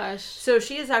gosh. So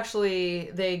she is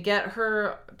actually, they get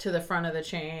her to the front of the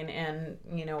chain and,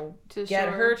 get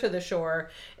her to the shore.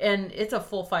 And it's a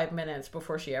full 5 minutes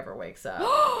before she ever wakes up.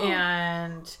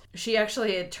 And she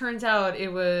actually, it turns out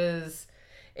it was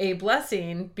a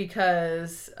blessing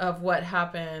because of what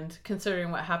happened,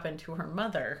 considering what happened to her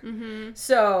mother.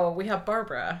 So we have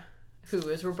Barbara, who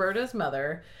is Roberta's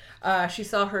mother. She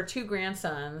saw her 2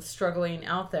 grandsons struggling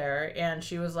out there, and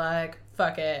she was like,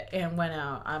 fuck it, and went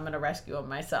out. I'm going to rescue them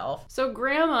myself. So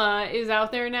Grandma is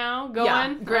out there now going?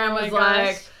 Yeah, Grandma's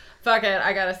like, fuck it,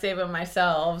 I got to save them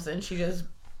myself. And she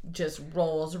just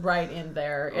rolls right in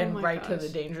there and to the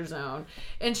danger zone.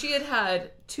 And she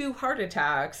had 2 heart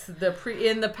attacks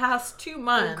in the past 2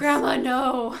 months. Grandma,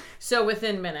 no. So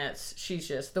within minutes,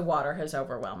 the water has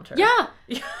overwhelmed her. Yeah.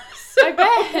 I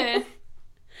bet.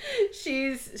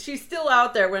 she's still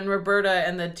out there when Roberta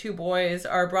and the two boys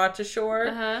are brought to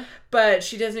shore, but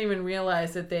she doesn't even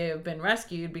realize that they have been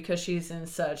rescued because she's in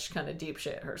such kind of deep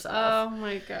shit herself. Oh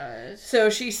my gosh. So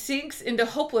she sinks into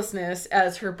hopelessness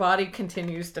as her body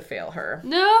continues to fail her.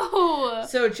 No!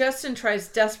 So Justin tries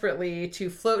desperately to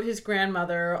float his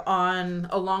grandmother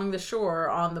along the shore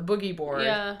on the boogie board,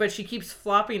 but she keeps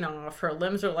flopping off. Her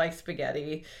limbs are like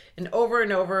spaghetti, and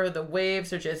over the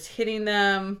waves are just hitting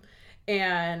them.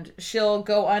 And she'll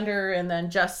go under, and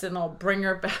then Justin will bring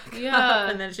her back up,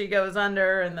 and then she goes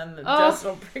under, and then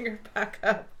Justin will bring her back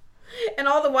up. And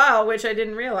all the while, which I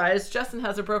didn't realize, Justin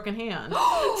has a broken hand.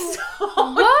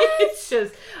 What? It's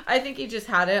just, I think he just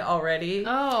had it already.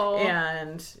 Oh.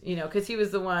 And, because he was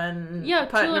the one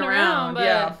putting around. But...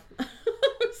 Yeah.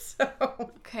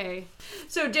 Okay.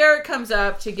 So Derek comes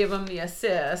up to give him the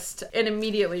assist and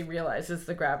immediately realizes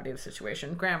the gravity of the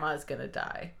situation. Grandma's gonna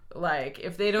die. Like,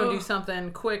 if they don't do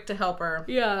something quick to help her.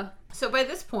 Yeah. So by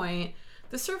this point,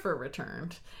 the surfer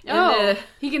returned.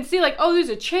 He can see, like, there's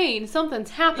a chain.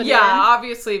 Something's happening. Yeah,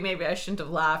 obviously, maybe I shouldn't have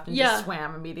laughed and just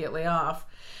swam immediately off.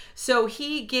 So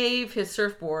he gave his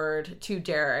surfboard to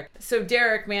Derek. So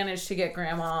Derek managed to get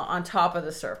Grandma on top of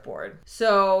the surfboard.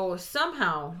 So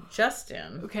somehow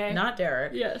Justin, not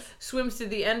Derek, swims to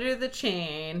the end of the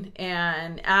chain,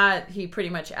 and he pretty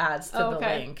much adds to the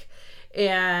link.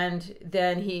 And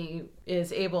then he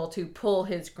is able to pull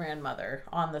his grandmother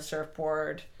on the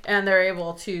surfboard. And they're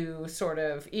able to sort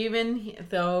of, even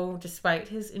though despite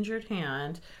his injured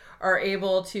hand, are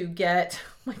able to get,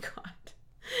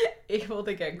 able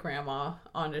to get Grandma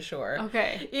onto shore.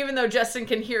 Okay. Even though Justin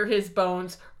can hear his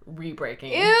bones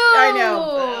re-breaking. Ew! I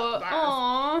know.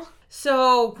 Aww.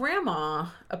 So Grandma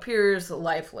appears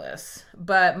lifeless,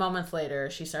 but moments later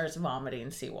she starts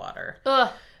vomiting seawater. Ugh.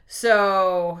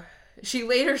 So she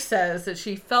later says that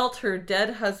she felt her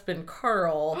dead husband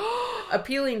Carl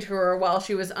appealing to her while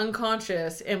she was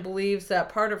unconscious, and believes that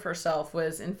part of herself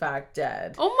was in fact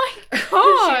dead. Oh my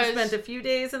gosh! She spent a few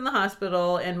days in the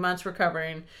hospital and months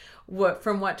recovering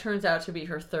from what turns out to be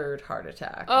her third heart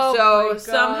attack. Oh, so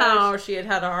somehow she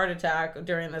had a heart attack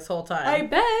during this whole time. I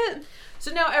bet.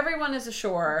 So now everyone is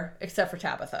ashore except for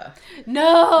Tabitha.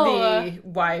 No! The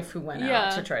wife who went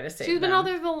out to try to save them. She's been out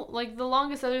there the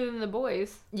longest other than the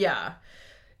boys. Yeah.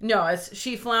 No,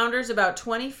 she flounders about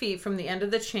 20 feet from the end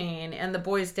of the chain, and the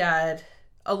boy's dad,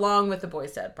 along with the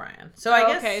boy's dad, Brian. So I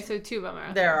guess... Okay, so two of them are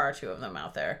out there. There are two of them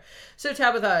out there. So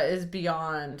Tabitha is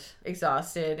beyond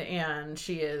exhausted, and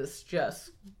she is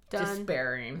just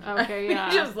despairing. Okay,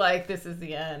 yeah. Just like, this is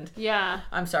the end. Yeah.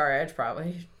 I'm sorry, I'd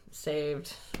probably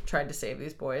tried to save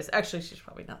these boys. Actually, she's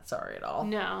probably not sorry at all.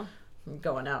 No.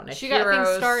 Going out in She got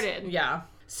things started. Yeah.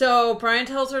 So Brian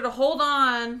tells her to hold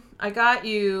on. I got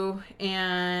you.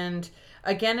 And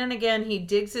again, he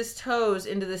digs his toes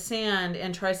into the sand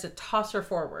and tries to toss her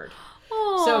forward.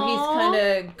 Aww. So he's kind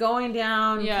of going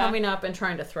down, coming up, and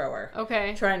trying to throw her.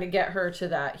 Okay. Trying to get her to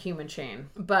that human chain.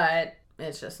 But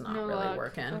it's just not really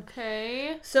working.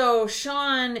 Okay. So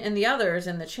Sean and the others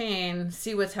in the chain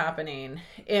see what's happening,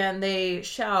 and they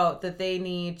shout that they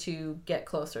need to get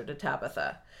closer to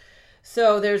Tabitha.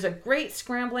 So there's a great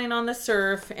scrambling on the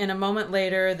surf, and a moment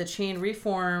later the chain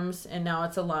reforms, and now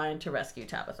it's aligned to rescue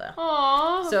Tabitha.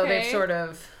 Aww, So they've sort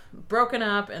of broken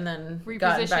up and then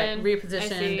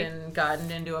repositioned and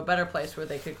gotten into a better place where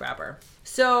they could grab her.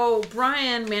 So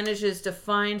Brian manages to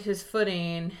find his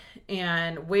footing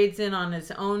and wades in on his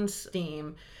own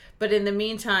steam, but in the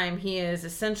meantime he has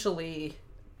essentially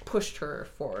pushed her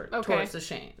forward towards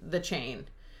the chain.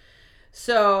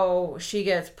 So she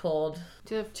gets pulled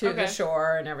to the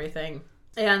shore and everything.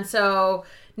 And so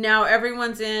now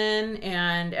everyone's in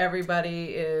and everybody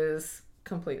is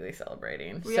completely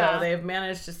celebrating. Yeah. So they've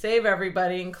managed to save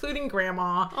everybody, including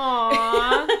Grandma.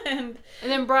 Aww. and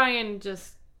then Brian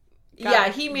just...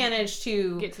 he managed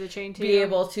to get to the chain too. Be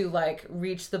able to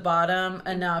reach the bottom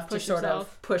enough to sort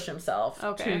of push himself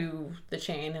to the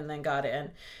chain, and then got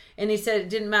in. And he said it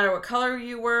didn't matter what color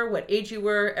you were, what age you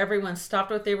were, everyone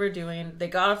stopped what they were doing. They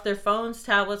got off their phones,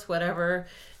 tablets, whatever,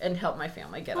 and helped my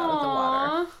family get out of the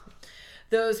water.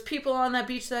 Those people on that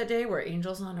beach that day were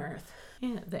angels on earth.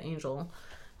 Yeah, the angel.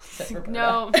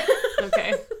 No.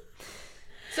 Okay.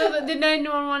 So did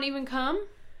 911 even come?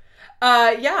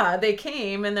 Yeah, they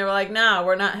came and they were like, "No,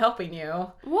 we're not helping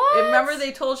you." What? And remember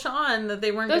they told Sean that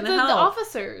they weren't going to help. The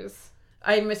officers.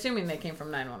 I'm assuming they came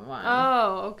from 911.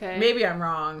 Oh, okay. Maybe I'm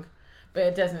wrong, but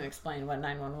it doesn't explain what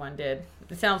 911 did.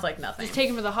 It sounds like nothing. Just take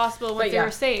them to the hospital once they were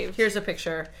saved. Here's a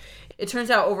picture. It turns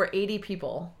out over 80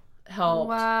 people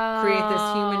helped create this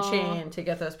human chain to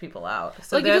get those people out.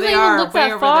 So like, there it doesn't they even are, look way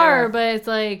that over far, there. but it's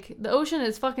like, the ocean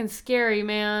is fucking scary,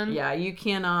 man. Yeah, you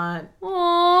cannot.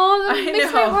 Aww, that I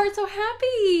makes my know. heart so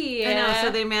happy. I know. So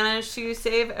they managed to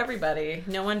save everybody.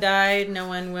 No one died. No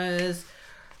one was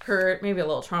hurt. Maybe a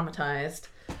little traumatized,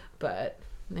 but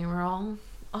they were all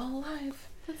alive.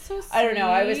 That's so sweet. I don't know.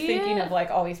 I was thinking of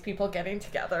like all these people getting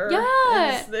together.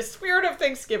 Yeah. The spirit of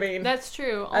Thanksgiving. That's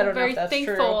true. All I don't know very if that's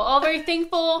thankful. true. All very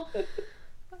thankful.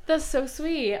 That's so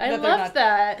sweet. I That they're love not-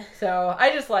 that. So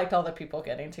I just liked all the people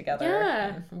getting together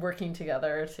Yeah. and working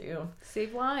together to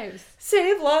Save lives.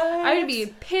 save lives. I would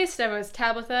be pissed if I was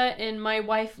Tabitha and my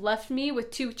wife left me with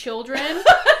 2 children.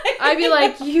 I'd be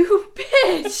like, you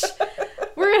bitch.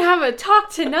 We're going to have a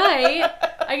talk tonight.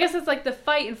 I guess it's like the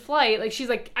fight and flight. Like, she's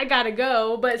like, I gotta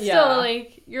go. But still, Yeah.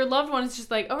 like, your loved one is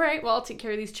just like, all right, well, I'll take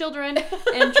care of these children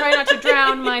and try not to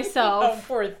drown Oh, myself.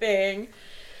 poor thing.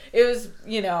 It was,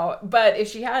 but if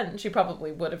she hadn't, she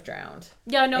probably would have drowned.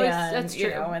 Yeah, no, And, that's true.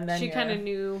 and then she kind of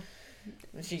knew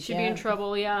she'd she'd be in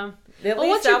trouble, yeah. At Well,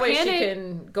 least once you that way she panic-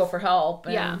 can go for help.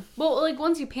 And Yeah. Well, like,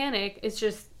 once you panic, it's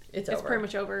over. pretty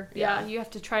much over. Yeah. Yeah, you have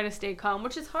to try to stay calm,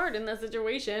 which is hard in that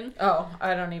situation. Oh,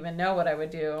 I don't even know what I would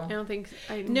do. I don't think...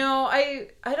 No, I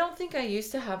don't think I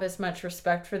used to have as much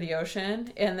respect for the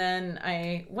ocean. And then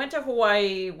I went to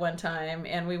Hawaii one time,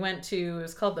 and we went to, it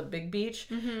was called the Big Beach,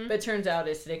 but it turns out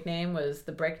its nickname was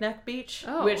the Breakneck Beach,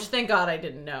 Oh. which thank God I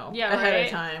didn't know Yeah, ahead right?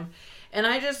 of time. And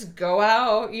I just go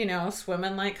out,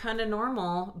 swimming like kind of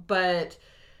normal, but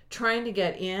trying to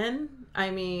get in, I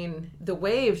mean, the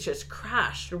waves just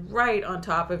crashed right on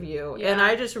top of you. Yeah. And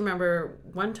I just remember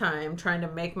one time trying to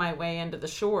make my way into the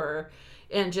shore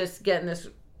and just getting this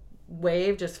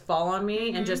wave just fall on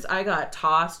me and just I got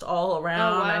tossed all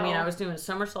around. Oh, wow. I mean, I was doing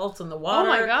somersaults in the water.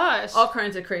 Oh my gosh. All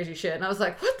kinds of crazy shit. And I was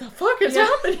like, what the fuck is Yeah.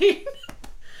 happening?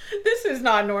 This is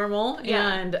not normal.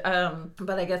 Yeah. And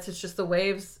but I guess it's just the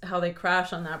waves, how they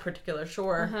crash on that particular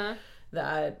shore, Uh-huh.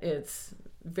 that it's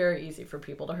very easy for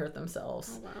people to hurt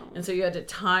themselves. Oh, wow. And so you had to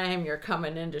time your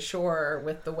coming into shore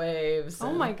with the waves. Oh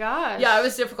and- my gosh. Yeah, it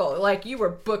was difficult. Like, you were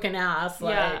booking ass,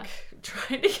 like, Yeah.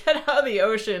 trying to get out of the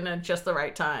ocean at just the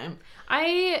right time.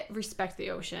 I respect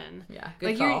the ocean. Yeah, good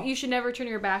Like, call. you should never turn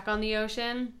your back on the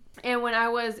ocean. And when I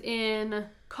was in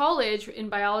college in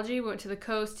biology, we went to the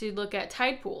coast to look at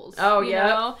tide pools. Oh, you yeah.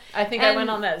 know? I think I And went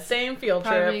on that same field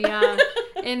Probably, trip. yeah.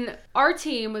 And our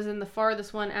team was in the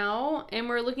farthest one out, and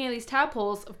we're looking at these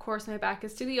tadpoles. Of course, my back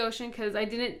is to the ocean because I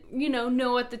didn't,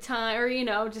 know at the time,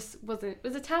 or, just wasn't, it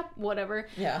was a tap, whatever.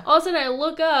 Yeah. All of a sudden, I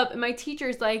look up, and my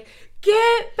teacher's like,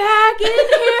 get back in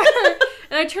here!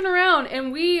 And I turn around,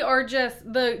 and we are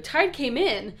just, the tide came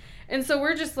in. And so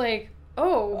we're just like,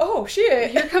 Oh,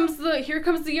 shit. here comes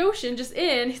the ocean just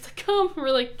in. He's like, come. We're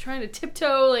like trying to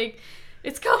tiptoe, like,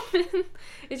 it's coming.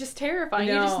 It's just terrifying.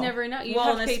 You just never know. You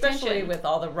have to pay especially attention. with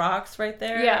all the rocks right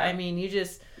there. Yeah. I mean, you have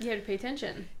to pay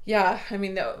attention. Yeah, I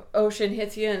mean, the ocean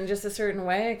hits you in just a certain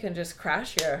way. It can just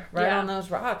crash you right Yeah. on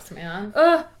those rocks, man.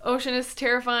 Ocean is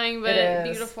terrifying, but It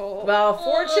is. beautiful. Well,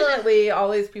 fortunately, all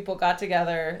these people got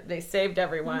together. They saved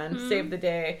everyone, saved the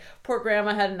day. Poor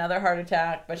grandma had another heart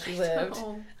attack, but she lived.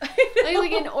 Oh. I know.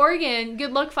 Like in Oregon,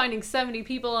 good luck finding 70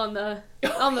 people on the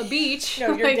beach.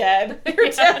 No, you're Like, dead. You're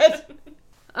dead.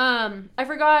 I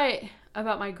forgot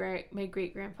about my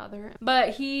great grandfather, but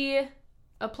he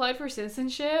applied for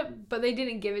citizenship, but they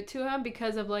didn't give it to him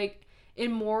because of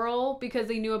immoral, because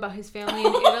they knew about his family in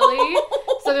Italy.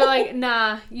 So they're like,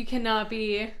 nah, you cannot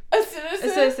be A citizen?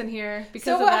 a citizen here because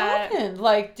So of what that. happened?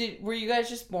 Like, were you guys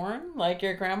just born like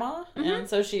your grandma, and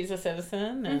so she's a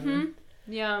citizen? And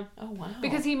Yeah. oh wow.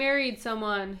 Because he married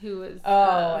someone who was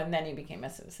and then he became a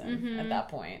citizen at that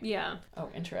point. yeah. Oh,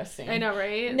 interesting. I know,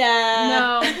 right?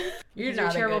 Nah. No. You're You're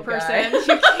not a terrible a good person. guy. You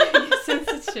can't get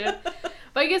citizenship.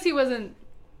 But I guess he wasn't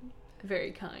a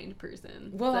very kind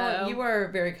person. Well, so. you are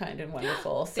very kind and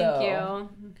wonderful. Thank So.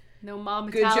 you. No mom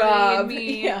Good mentality job. in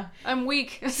me. Yeah. I'm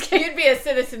weak. I'm just kidding. You'd be a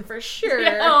citizen for sure.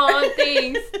 Yeah, aw,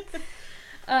 thanks.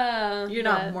 You're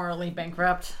not morally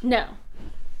bankrupt. No.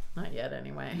 Not yet,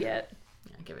 anyway. Yet.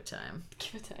 Yeah, give it time.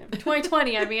 Give it time.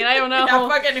 2020, I mean, I don't know. Yeah,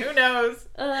 fucking who knows?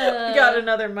 We got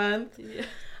another month. Yeah.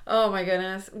 Oh my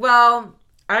goodness. Well,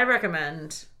 I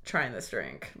recommend trying this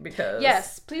drink because...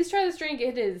 Yes, please try this drink.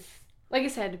 It is, like I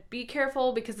said, be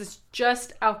careful because it's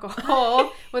just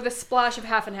alcohol with a splash of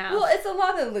half and half. Well, it's a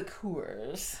lot of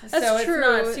liqueurs. That's so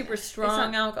true. It's not super It's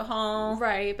strong not- alcohol.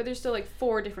 Right, but there's still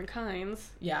 4 different kinds.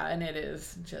 Yeah, and it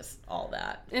is just all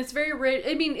that. And it's very rich.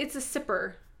 I mean, it's a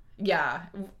sipper. Yeah.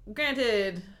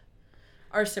 Granted,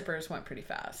 our sippers went pretty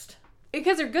fast.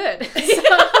 Because they're good.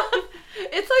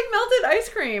 It's like melted ice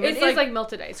cream. cream. It is like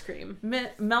melted ice cream.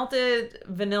 Melted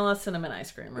vanilla cinnamon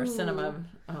ice cream or cinnamon.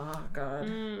 Oh, God.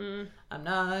 I'm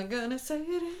not gonna say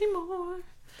it anymore.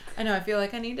 I know, I feel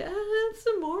like I need to add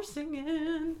some more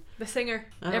singing. The singer.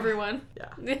 Everyone.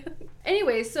 Yeah.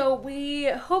 Anyway, so we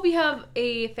hope you have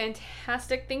a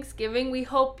fantastic Thanksgiving. We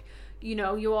hope,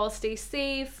 you all stay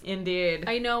safe. Indeed.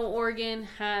 I know Oregon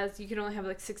you can only have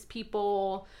like 6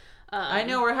 people. I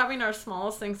know, we're having our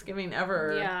smallest Thanksgiving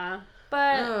ever. Yeah.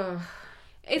 But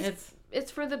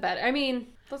it's for the better. I mean,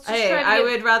 let's just try to I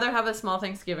would rather have a small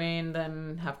Thanksgiving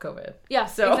than have COVID. Yeah,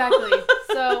 exactly.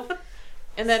 So...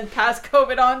 And then pass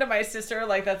COVID on to my sister.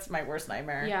 Like, that's my worst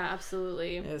nightmare. Yeah,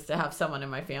 absolutely. Is to have someone in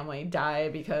my family die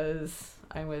because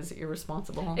I was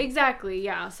irresponsible. Exactly,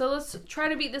 yeah. So let's try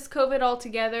to beat this COVID all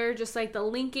together. Just like the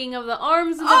linking of the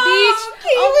arms on the beach.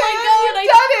 Keelan, oh my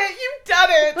God. You've done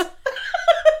it.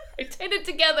 I did it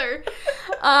together.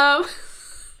 All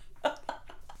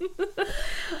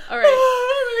right.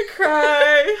 I'm going to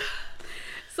cry.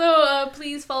 So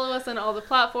please follow us on all the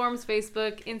platforms,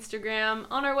 Facebook, Instagram,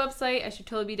 on our website,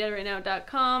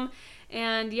 IshouldTotallyBeDeadRightNow.com.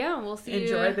 And yeah, we'll see you.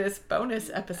 Enjoy this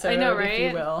bonus episode, I know, right?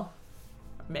 if you will.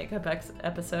 Makeup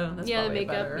episode. That's the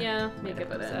makeup. better.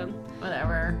 Makeup episode.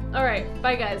 Whatever. All right.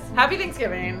 Bye, guys. Happy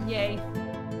Thanksgiving. Yay.